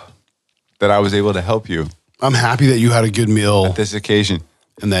that I was able to help you? I'm happy that you had a good meal at this occasion.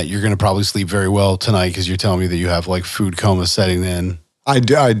 And that you're going to probably sleep very well tonight because you're telling me that you have like food coma setting in. I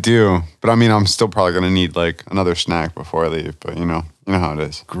do. But I mean, I'm still probably going to need like another snack before I leave. But you know how it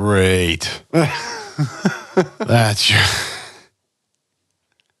is. Great. That's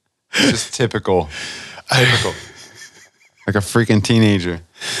just typical. Like a freaking teenager.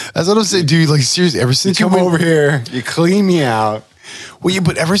 That's what I'm saying, dude. Like seriously, ever since you come over here, you clean me out. Well, yeah,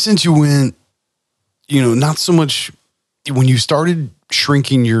 but ever since you went, not so much when you started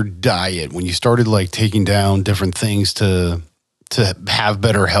shrinking your diet, when you started like taking down different things to have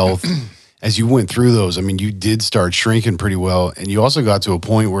better health, as you went through those, I mean, you did start shrinking pretty well, and you also got to a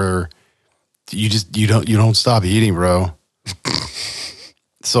point where you don't stop eating, bro.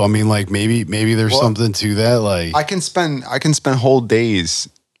 So I mean, like maybe there's something to that. Like I can spend whole days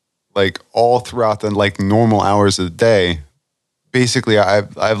like all throughout the like normal hours of the day. Basically,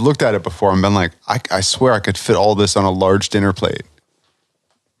 I've looked at it before and been like, I swear I could fit all this on a large dinner plate.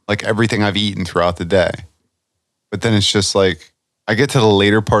 Like everything I've eaten throughout the day. But then it's just like, I get to the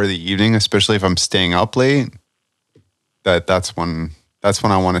later part of the evening, especially if I'm staying up late, that's when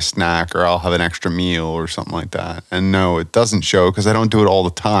I want a snack or I'll have an extra meal or something like that. And no, it doesn't show because I don't do it all the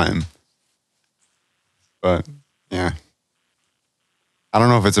time. But yeah. I don't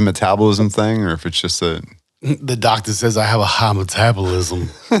know if it's a metabolism thing or if it's just a... The doctor says I have a high metabolism.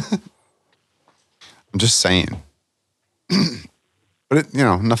 I'm just saying. But,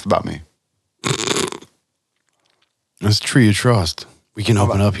 enough about me. That's tree of trust. We can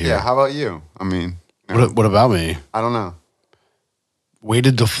open up here. Yeah, how about you? I mean... What about me? I don't know. Way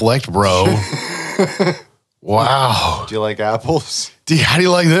to deflect, bro. Wow. Do you like apples? How do you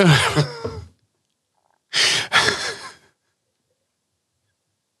like them?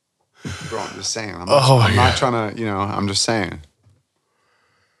 Bro, I'm just saying. I'm not trying to, I'm just saying.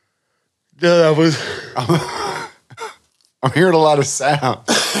 Yeah, that was... I'm hearing a lot of sound.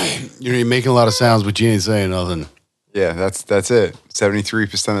 You're making a lot of sounds, but you ain't saying nothing. Yeah, that's it.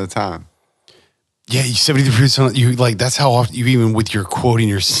 73% of the time. Yeah, 73%. You like that's how often you even with your quoting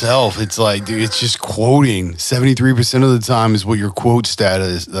yourself. It's like, dude, it's just quoting. 73% of the time is what your quote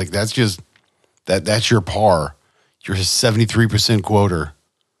status is. Like that's just that's your par. You're a 73% quoter.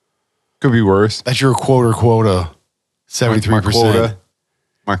 Could be worse. That's your quota. 73%.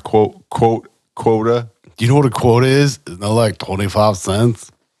 My quota. Do you know what a quota is? It's not like 25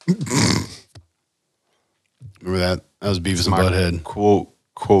 cents. Remember that? That was Beavis and Butthead.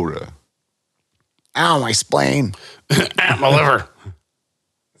 Quota. Ow, my spleen. My liver.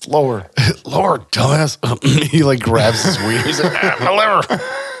 It's lower. Lower, dumbass. He like grabs his weed. He's like, my liver.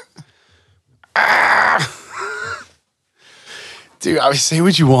 Dude, I say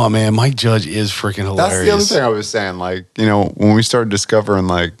what you want, man. Mike Judge is freaking hilarious. That's the other thing I was saying. Like, when we started discovering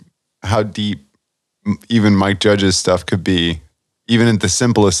like how deep even Mike Judge's stuff could be, even at the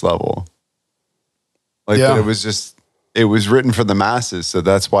simplest level. Like, yeah. It was written for the masses. So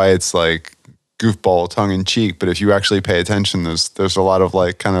that's why it's like goofball, tongue in cheek. But if you actually pay attention, there's a lot of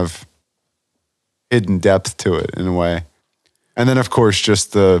like kind of hidden depth to it in a way. And then of course,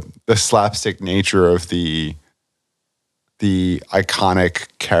 just the slapstick nature of the iconic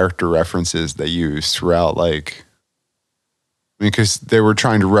character references they use throughout, like, I mean, because they were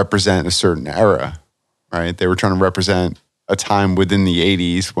trying to represent a certain era, right? They were trying to represent a time within the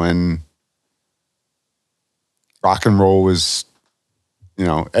 80s when rock and roll was,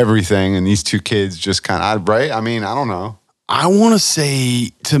 everything. And these two kids just kind of, right? I mean, I don't know. I want to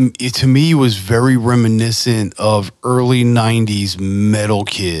say to me, it was very reminiscent of early 90s metal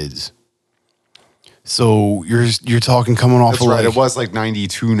kids. So you're talking coming off That's of right. like, It was like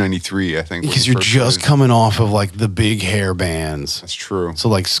 92, 93, I think. Because you're just coming off of like the big hair bands. That's true. So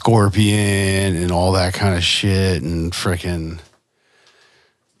like Scorpion and all that kind of shit and freaking.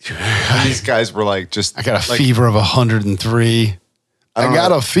 These guys were like just. I got a fever of 103. I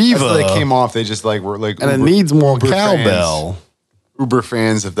got a fever. After they came off, they just like were like. And it needs more cowbell. Uber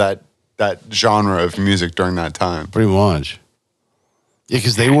fans of that genre of music during that time. Pretty much. Yeah,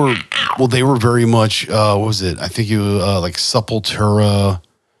 because they were very much, what was it? I think it was like Sepultura.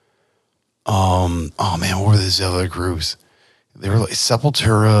 Oh man, what were these other groups? They were like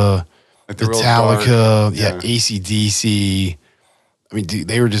Sepultura, like Metallica, AC/DC. I mean, dude,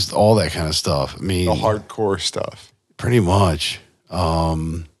 they were just all that kind of stuff. I mean, the hardcore stuff. Pretty much.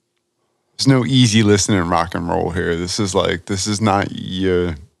 There's no easy listening rock and roll here. This is not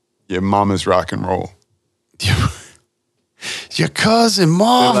your mama's rock and roll. Your cousin,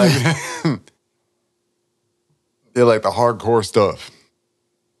 mom. They're like the hardcore stuff.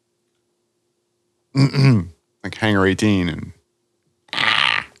 Like Hangar 18 and.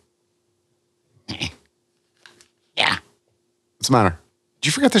 Yeah. What's the matter? Did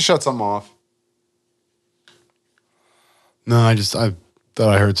you forget to shut something off? No, I thought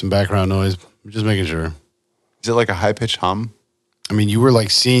I heard some background noise. I'm just making sure. Is it like a high pitched hum? I mean, you were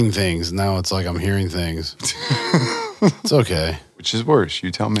like seeing things. Now it's like I'm hearing things. It's okay. Which is worse? You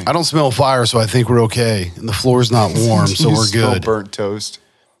tell me. I don't smell fire, so I think we're okay. And the floor's not warm, so we're good. Burnt toast.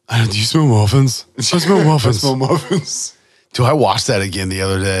 Do you smell muffins? I smell muffins. I smell muffins. Dude, I watched that again the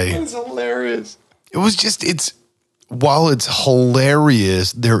other day. It's hilarious. It was just, while it's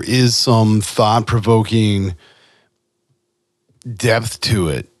hilarious, there is some thought-provoking depth to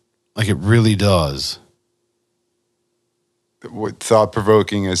it. Like it really does. What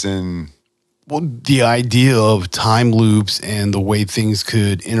thought-provoking as in? Well, the idea of time loops and the way things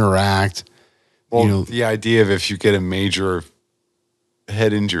could interact. Well, the idea of if you get a major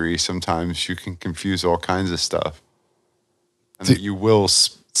head injury, sometimes you can confuse all kinds of stuff. And that you will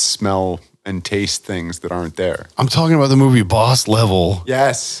smell and taste things that aren't there. I'm talking about the movie Boss Level.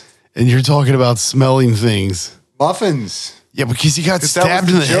 Yes. And you're talking about smelling things. Muffins. Yeah, because he got 'Cause that stabbed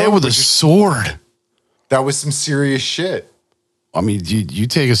was in the the head joke, with a which is- sword. That was some serious shit. I mean, you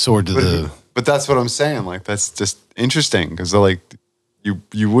take a sword to But that's what I'm saying. Like, that's just interesting because like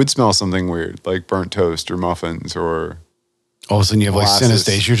you would smell something weird, like burnt toast or muffins or. all of a sudden you have like Molasses.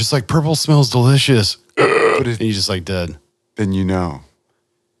 synesthesia. You're just like, purple smells delicious. But And you're just like dead. then you know,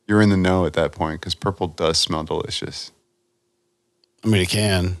 you're in the know at that point because purple does smell delicious. I mean, it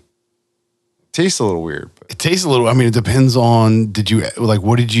can. Tastes a little weird, but It tastes a little, I mean, it depends on,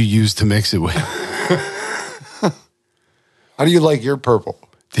 what did you use to mix it with? how do you like your purple?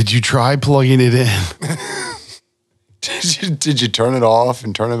 Did you try plugging it in? Did you turn it off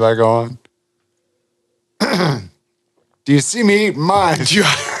and turn it back on? Do you see me eat mine?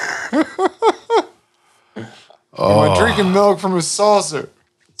 Am I drinking milk from a saucer?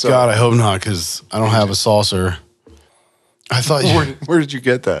 So, God, I hope not, because I don't have a saucer. I thought where did you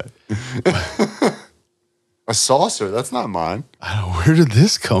get that? A saucer? That's not mine. where did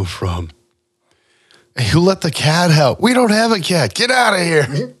this come from? Hey, who let the cat out? We don't have a cat. Get out of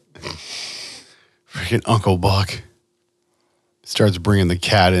here. Freaking Uncle Buck starts bringing the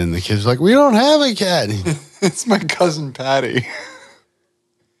cat in. The kid's like, we don't have a cat. It's my cousin Patty.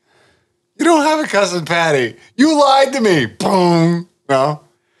 You don't have a cousin Patty. You lied to me. Boom. No.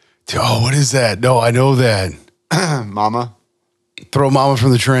 Oh, what is that? No, I know that. Mama. Throw Mama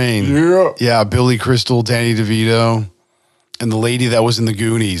from the Train. Yeah. Yeah, Billy Crystal, Danny DeVito, and the lady that was in the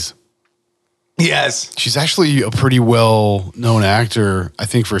Goonies. Yes. She's actually a pretty well-known actor, I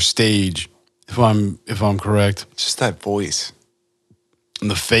think, for stage, if I'm correct. Just that voice. And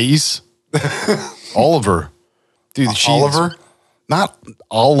the face, Oliver, dude. Oliver? Not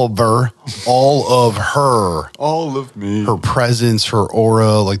Oliver. All of her, All of me. her presence, her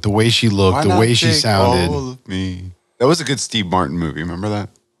aura, like the way she looked, Why the not way she take sounded. All of me. That was a good Steve Martin movie. Remember that?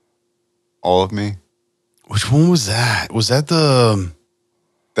 All of me. Which one was that? Was that the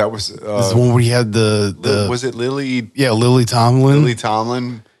That was the one where he had the was it Lily Lily Tomlin? Lily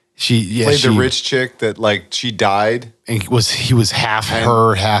Tomlin She played the rich chick that like she died. and he was half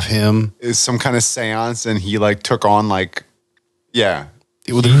her, half him. Is some kind of seance and he like took on like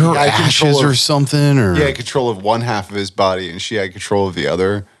With He her had ashes control or of- something, or he had control of one half of his body and she had control of the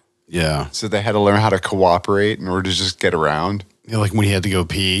other. yeah. So they had to learn how to cooperate in order to just get around. You know, like when he had to go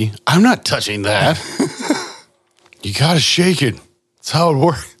pee. I'm not touching that. You gotta shake it. That's how it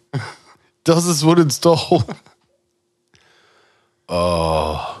works. Does this what it's told?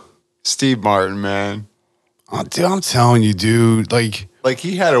 Steve Martin, man. Dude, I'm telling you, dude. Like, Like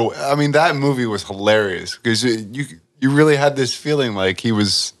I mean, that movie was hilarious because you really had this feeling like he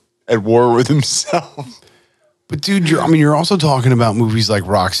was at war with himself. but dude, you're also talking about movies like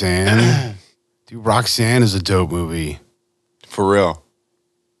Roxanne. Dude, Roxanne is a dope movie. For real.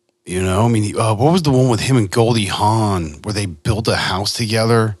 You know, I mean, what was the one with him and Goldie Hawn where they built a house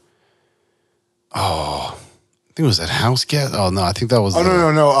together? Oh, I think it was that House Guest. Oh no, I think that was. Oh,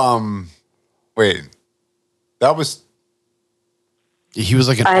 no. Wait. That was He was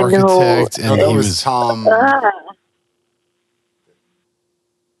like an I know. architect, and that he was was. Tom. Ah,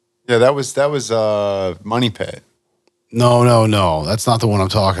 Yeah, that was Money Pit. No, that's not the one I'm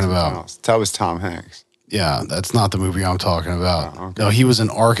talking about. No, that was Tom Hanks. Yeah, that's not the movie I'm talking about. Oh, okay. No, he was an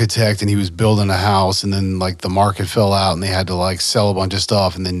architect and he was building a house, and then like the market fell out and they had to like sell a bunch of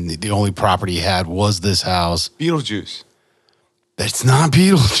stuff, and then the only property he had was this house. Beetlejuice. That's not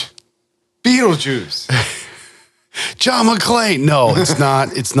Beetlejuice. Beetlejuice. John McClane. No, it's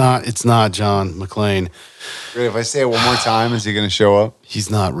not. It's not John McClane. Great. If I say it one more time, is he going to show up? He's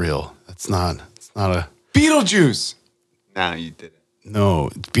not real. It's not a. Beetlejuice. No, you didn't. No,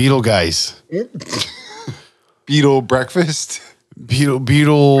 it's Beetlegeist. Beetle breakfast.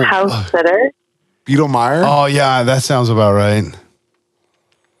 Beetle. house sitter. Beetle Meyer. Oh yeah, that sounds about right.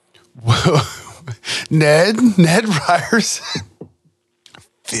 Ned Ryerson.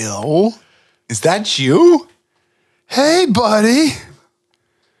 Phil. Is that you? Hey, buddy.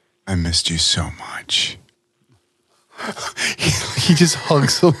 I missed you so much. He just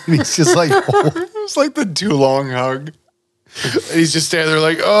hugs him and he's just like, oh. It was like the too long hug. And he's just standing there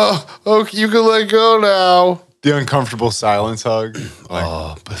like, oh, you can let go now. The uncomfortable silence hug. Like,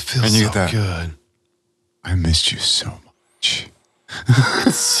 Oh, but it feels And you so get that. good. I missed you so much.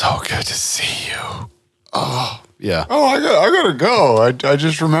 It's so good to see you. Oh, yeah. Oh, I gotta go. I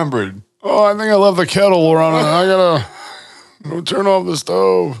just remembered. Oh, I think I left the kettle running. I gotta turn off the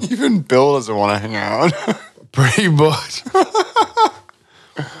stove. Even Bill doesn't want to hang out. Pretty much.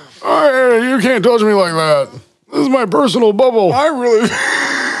 You can't touch me like that. This is my personal bubble. I really.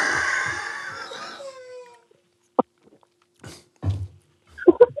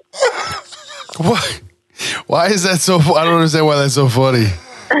 What? Why is that so? I don't understand why that's so funny.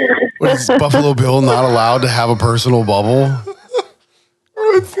 What is Buffalo Bill not allowed to have a personal bubble?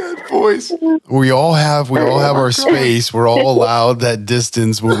 What's that voice? We all have our space. We're all allowed that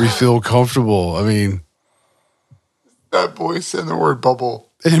distance where we feel comfortable. I mean, That voice and the word bubble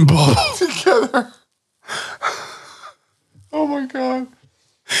in bubble. together. Oh my God.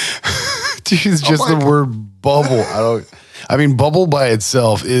 Dude, it's just the word bubble. I mean, bubble by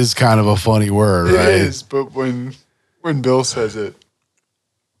itself is kind of a funny word, right? It is, but when Bill says it.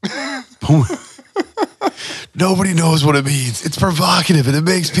 Nobody knows what it means. It's provocative and it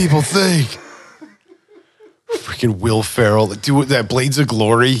makes people think. Freaking Will Ferrell. Dude, that Blades of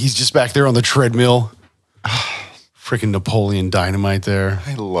Glory, he's just back there on the treadmill. Freaking Napoleon Dynamite there.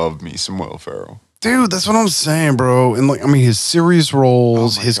 I love me some Will Ferrell. Dude, that's what I'm saying, bro. And like, I mean, his serious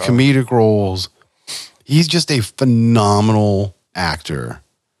roles, his comedic roles, he's just a phenomenal actor.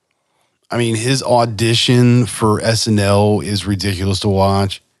 I mean, his audition for SNL is ridiculous to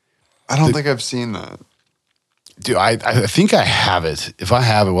watch. I don't think I've seen that. Dude, I think I have it. If I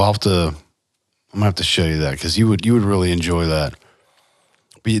have it, I'm gonna have to show you that because you would really enjoy that.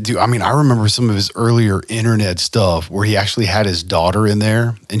 But dude, I mean, I remember some of his earlier internet stuff where he actually had his daughter in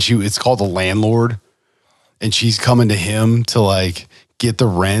there, and it's called The Landlord, and she's coming to him to like get the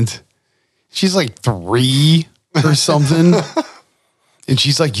rent. She's like 3 or something, and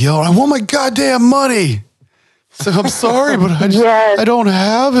she's like, "Yo, I want my goddamn money." So I'm sorry, but I don't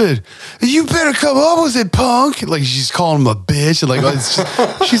have it. You better come up with it, punk. Like she's calling him a bitch, and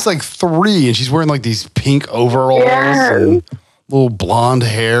like she's like 3, and she's wearing like these pink overalls and little blonde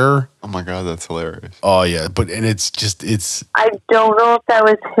hair. Oh my God, that's hilarious. Oh yeah, and it's I don't know if that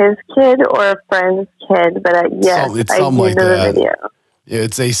was his kid or a friend's kid, but yes, it's I something do like know that. the video. Yeah,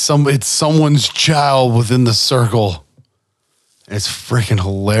 it's someone's child within the circle. And it's freaking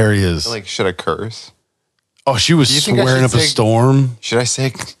hilarious. Like, should I curse? Oh, she was swearing up a storm. Should I say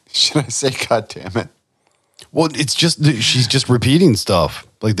God damn it? Well, it's just she's just repeating stuff.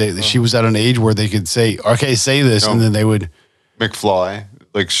 Like she was at an age where they could say, "Okay, say this," and then they would. McFly.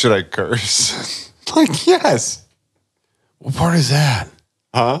 Like, should I curse? Like, yes. What part is that?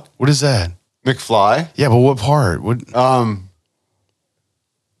 Huh? What is that? McFly? Yeah, but what part? What?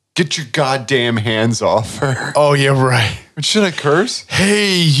 Get your goddamn hands off her. Oh yeah, right. Should I curse?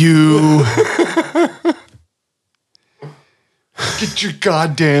 Hey, you. Get your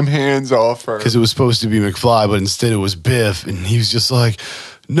goddamn hands off her. Because it was supposed to be McFly, but instead it was Biff, and he was just like,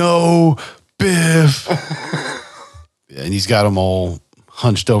 "No, Biff." Yeah, and he's got him all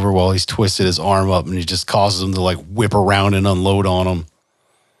hunched over while he's twisted his arm up, and he just causes him to like whip around and unload on him.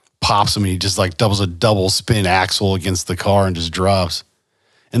 Pops him, and he just like does a double spin axle against the car and just drops.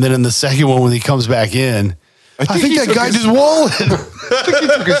 And then in the second one, when he comes back in, I think that guy just wallet. I think he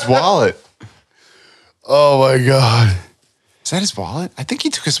took his wallet. Oh my God. Is that his wallet? I think he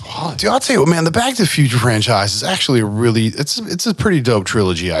took his wallet. Dude, I'll tell you what, man, the Back to the Future franchise is actually it's a pretty dope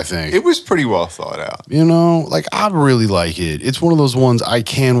trilogy, I think. It was pretty well thought out. You know, like I really like it. It's one of those ones I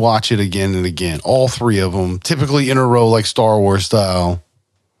can watch it again and again. All 3 of them, typically in a row, like Star Wars style.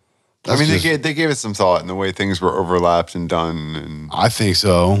 I mean, they gave it some thought in the way things were overlapped and done. And I think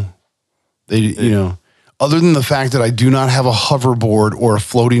so. They you know, other than the fact that I do not have a hoverboard or a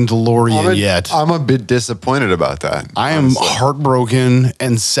floating DeLorean yet. I'm a bit disappointed about that. I am heartbroken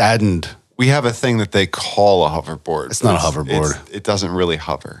and saddened. We have a thing that they call a hoverboard. It's not a hoverboard. It doesn't really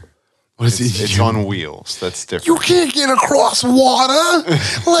hover. What is it? It's on wheels. That's different. You can't get across water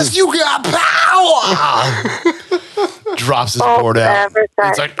unless you got power. Drops his board out.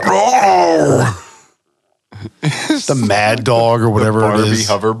 It's like, oh. The Mad Dog or whatever Barbie it is.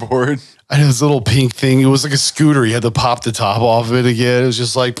 hoverboard. I had this little pink thing. It was like a scooter. You had to pop the top off of it again. It was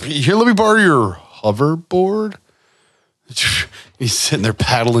just like, here, let me borrow your hoverboard. He's sitting there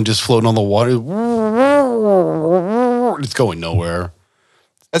paddling, just floating on the water. It's going nowhere.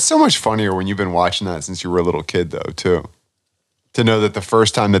 That's so much funnier when you've been watching that since you were a little kid, though, too. To know that the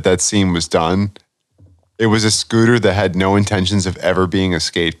first time that scene was done, it was a scooter that had no intentions of ever being a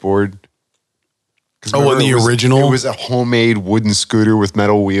skateboard. Oh, in the original? It was a homemade wooden scooter with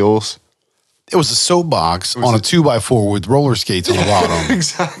metal wheels. It was a soapbox on a 2x4 with roller skates on the bottom.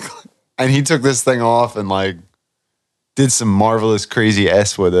 Exactly. And he took this thing off and like did some marvelous crazy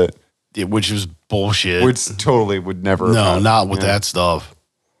S with it. Yeah, which was bullshit. Which totally would never No, happen. not with that stuff.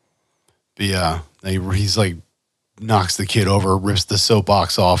 But yeah, he's like knocks the kid over, rips the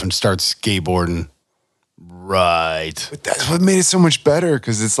soapbox off, and starts skateboarding Right. But that's what made it so much better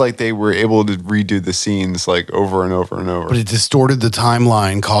because it's like they were able to redo the scenes like over and over and over. But it distorted the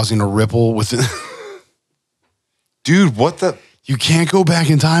timeline, causing a ripple within. Dude, what the? You can't go back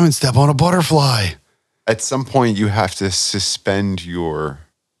in time and step on a butterfly. At some point, you have to suspend your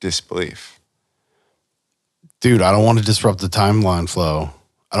disbelief. Dude, I don't want to disrupt the timeline flow.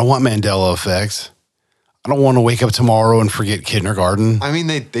 I don't want Mandela effects. I don't want to wake up tomorrow and forget kindergarten. I mean,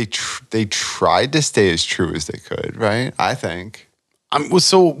 they tried to stay as true as they could, right? I think.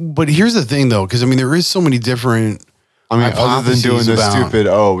 But here's the thing, though, because I mean, there is so many different. I mean, other than doing the stupid,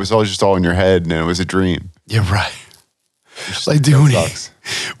 it was all in your head and it was a dream. Yeah, right. Like, dude,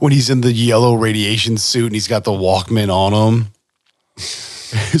 when he's in the yellow radiation suit and he's got the Walkman on him.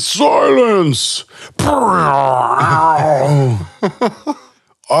 Silence! I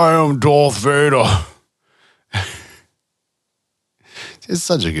am Darth Vader. It's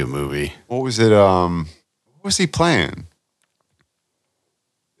such a good movie. What was it? What was he playing?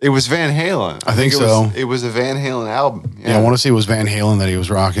 It was Van Halen. I think so. It was a Van Halen album. Yeah, I want to say it was Van Halen that he was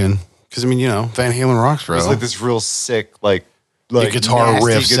rocking. Because, I mean, Van Halen rocks, bro. It was like this real sick, like guitar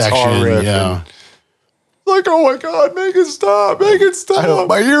riff section. Yeah. Like, oh my God, make it stop. Make it stop.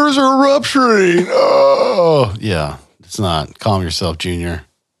 My ears are rupturing. Oh. Yeah, it's not. Calm yourself, Junior.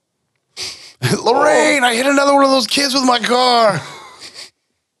 Lorraine, I hit another one of those kids with my car.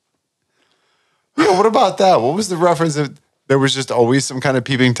 Yeah, what about that? What was the reference of there was just always some kind of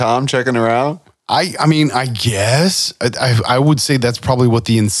peeping Tom checking around? I mean, I guess. I would say that's probably what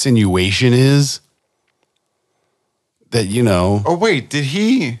the insinuation is. That, Oh, wait, did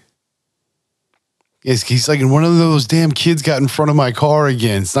he? Yes, he's like, one of those damn kids got in front of my car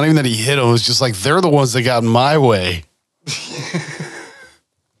again. It's not even that he hit them. It's just like, they're the ones that got in my way.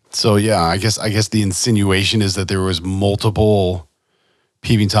 So, yeah, I guess the insinuation is that there was multiple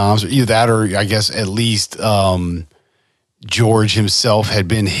peeping Toms. Or either that or I guess at least George himself had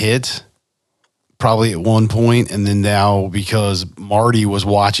been hit probably at one point. And then now because Marty was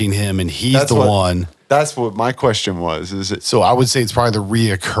watching him and he's the one. That's what my question was. Is it? So I would say it's probably the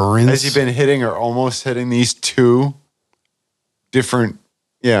reoccurrence. Has he been hitting or almost hitting these two different,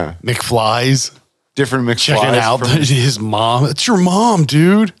 McFlies? Different McFlies. Checking out his mom. It's your mom,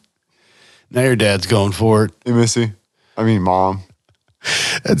 dude. Now your dad's going for it. Hey, Missy. I mean, Mom.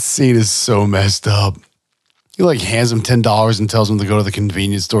 That scene is so messed up. He like hands him $10 and tells him to go to the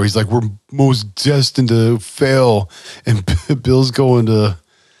convenience store. He's like, we're most destined to fail. And Bill's going to,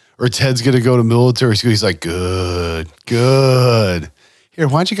 or Ted's going to go to military school. He's like, good. Here,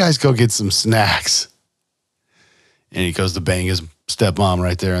 why don't you guys go get some snacks? And he goes to bang his stepmom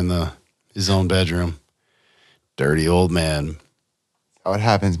right there in his own bedroom. Dirty old man. How it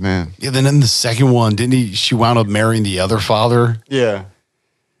happens, man. Yeah, then in the second one, she wound up marrying the other father? Yeah.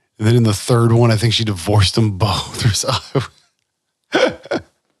 And then in the third one, I think she divorced them both or something.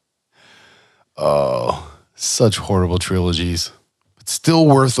 Oh, such horrible trilogies. But still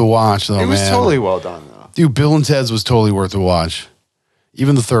worth the watch, though, man. It was totally well done, though. Dude, Bill and Ted's was totally worth the watch.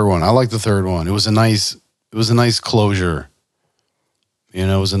 Even the third one. I like the third one. It was a nice closure. It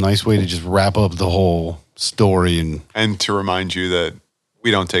was a nice way to just wrap up the whole story. And to remind you that we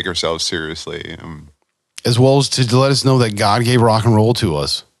don't take ourselves seriously. As well as to let us know that God gave rock and roll to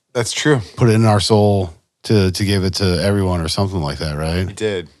us. That's true. Put it in our soul to give it to everyone or something like that, right? He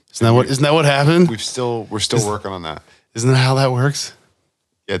did. Isn't that what happened? We're still working on that. Isn't that how that works?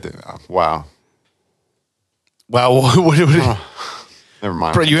 Yeah. Wow. Wow. Never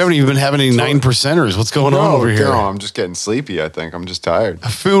mind. Bro, you haven't even been having any 9%ers. What's going on over here? No, I'm just getting sleepy, I think. I'm just tired. I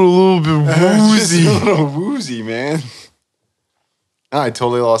feel a little bit woozy. Just a little woozy, man. I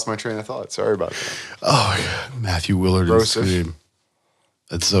totally lost my train of thought. Sorry about that. Oh, God. Matthew Willard and Scream.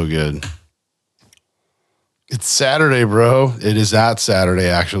 That's so good. It's Saturday, bro. It is that Saturday,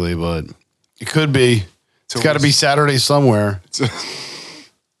 actually, but it could be. It's got to be Saturday somewhere. It's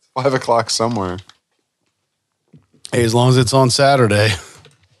 5 o'clock somewhere. Hey, as long as it's on Saturday.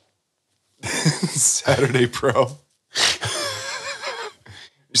 Saturday, bro.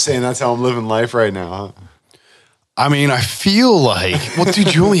 You're saying that's how I'm living life right now, huh? I mean, I feel like, well,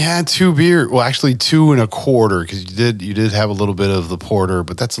 dude, you only had 2 beer. Well, actually 2 1/4 because you did have a little bit of the porter,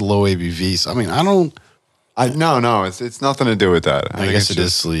 but that's a low ABV. So, I mean, no, it's nothing to do with that. I guess it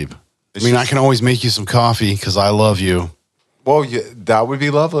is sleep. I can always make you some coffee because I love you. Well, yeah, that would be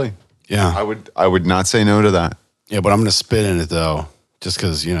lovely. Yeah. I would not say no to that. Yeah, but I'm going to spit in it, though, just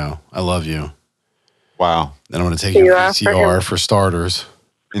because, I love you. Wow. Then I'm going to take your VCR for starters.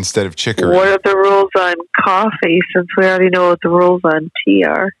 Instead of chicory. What are the rules on coffee, since we already know what the rules on tea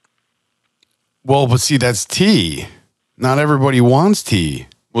are? Well, but see, that's tea. Not everybody wants tea.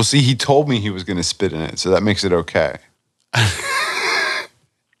 Well, see, he told me he was going to spit in it, so that makes it okay.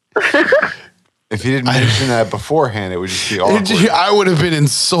 If he didn't mention that beforehand, it would just be awkward. I would have been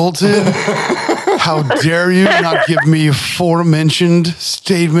insulted. How dare you not give me a aforementioned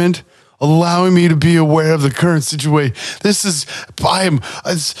statement allowing me to be aware of the current situation? I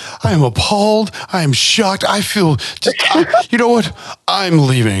am appalled. I am shocked. I feel you know what? I'm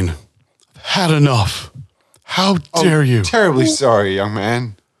leaving. I've had enough. How dare you? Terribly sorry, young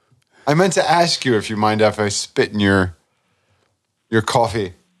man. I meant to ask you if you mind if I spit in your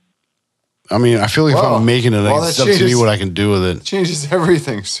coffee. I mean, I feel like if I'm making it, it's up to me what I can do with it. Changes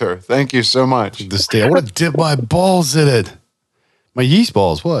everything, sir. Thank you so much. I want to dip my balls in it. My yeast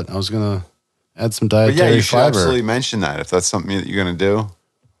balls. What? I was gonna add some dietary fiber. Yeah, you should absolutely mention that if that's something that you're gonna do.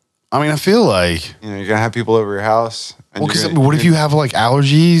 I mean, I feel like you're gonna have people over your house. Well, because what if you have like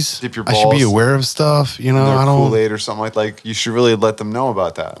allergies? Dip your balls. I should be aware of stuff. You know, I don't Kool-Aid or something like. You should really let them know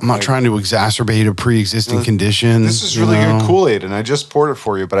about that. I'm not trying to exacerbate a pre-existing condition. This is really good Kool-Aid, and I just poured it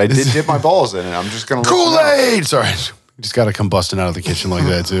for you, but I did dip my balls in it. I'm just gonna Kool-Aid. Sorry, just got to come busting out of the kitchen like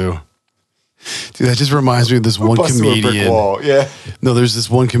that too. Dude, that just reminds me of this one comedian. Yeah. No, there's this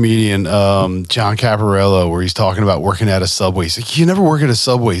one comedian, John Caparello, where he's talking about working at a Subway. He's like, you never work at a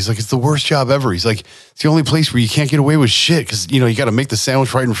Subway. He's like, it's the worst job ever. He's like, it's the only place where you can't get away with shit because, you got to make the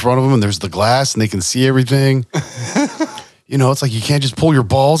sandwich right in front of them and there's the glass and they can see everything. It's like you can't just pull your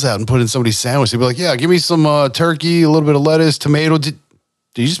balls out and put in somebody's sandwich. They'd be like, yeah, give me some turkey, a little bit of lettuce, tomato. Did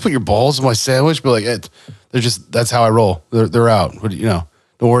you just put your balls in my sandwich? Be like, that's how I roll. They're out. Don't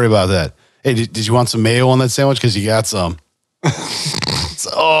worry about that. Hey, did you want some mayo on that sandwich? Because you got some. It's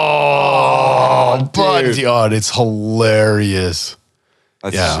hilarious.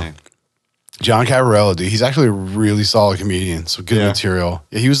 That's a shame. John Caparello, dude, he's actually a really solid comedian. So good material.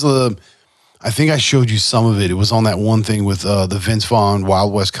 Yeah, he was I think I showed you some of it. It was on that one thing with the Vince Vaughn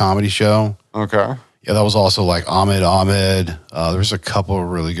Wild West comedy show. Okay. Yeah, that was also like Ahmed. There's a couple of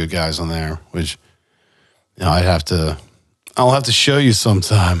really good guys on there, which I'll have to show you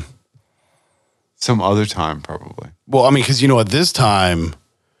sometime. Some other time, probably. Well, I mean, because at this time,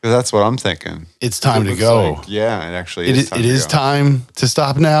 that's what I'm thinking. It's time to go. Like, yeah, it actually is. It is time to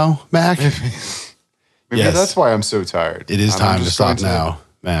stop now, Mac. Maybe that's why I'm so tired. It is time to stop now,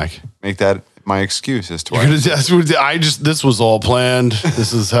 Mac. Make that my excuse as to why. This was all planned.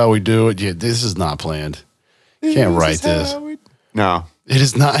 This is how we do it. Yeah, this is not planned. You can't write this. No, it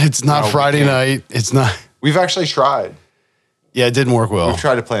is not. It's not Friday night. It's not. We've actually tried. Yeah, it didn't work well. We've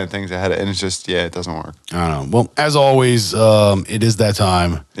tried to plan things ahead, and it's just, it doesn't work. I don't know. Well, as always, it is that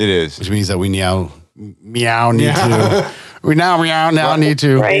time. It is. Which means that we need to. We now need to.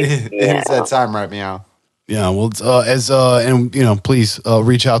 Right. It's that time, right, meow. Yeah, well, please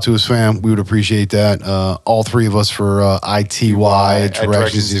reach out to us, fam. We would appreciate that. All three of us for ITY at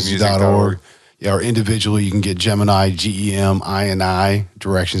directionsinmusic.org. Yeah, or individually, you can get Gemini, GEMINI,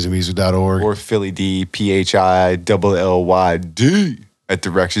 directionsinmusic.org. Or Philly D, PHILLYD at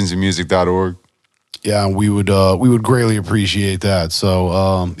directionsinmusic.org. Yeah, we would greatly appreciate that.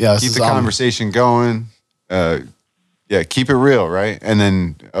 So, keep the conversation going. Keep it real, right? And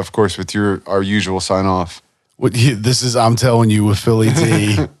then, of course, with our usual sign off. This is I'm telling you with Philly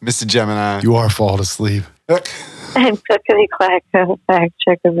D, Mr. Gemini, you are falling asleep. And Clickety Clack, fact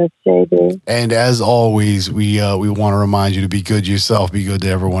checker, Miss JD. And as always, we want to remind you to be good to yourself, be good to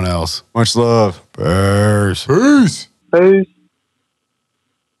everyone else. Much love. Peace. Peace. Peace.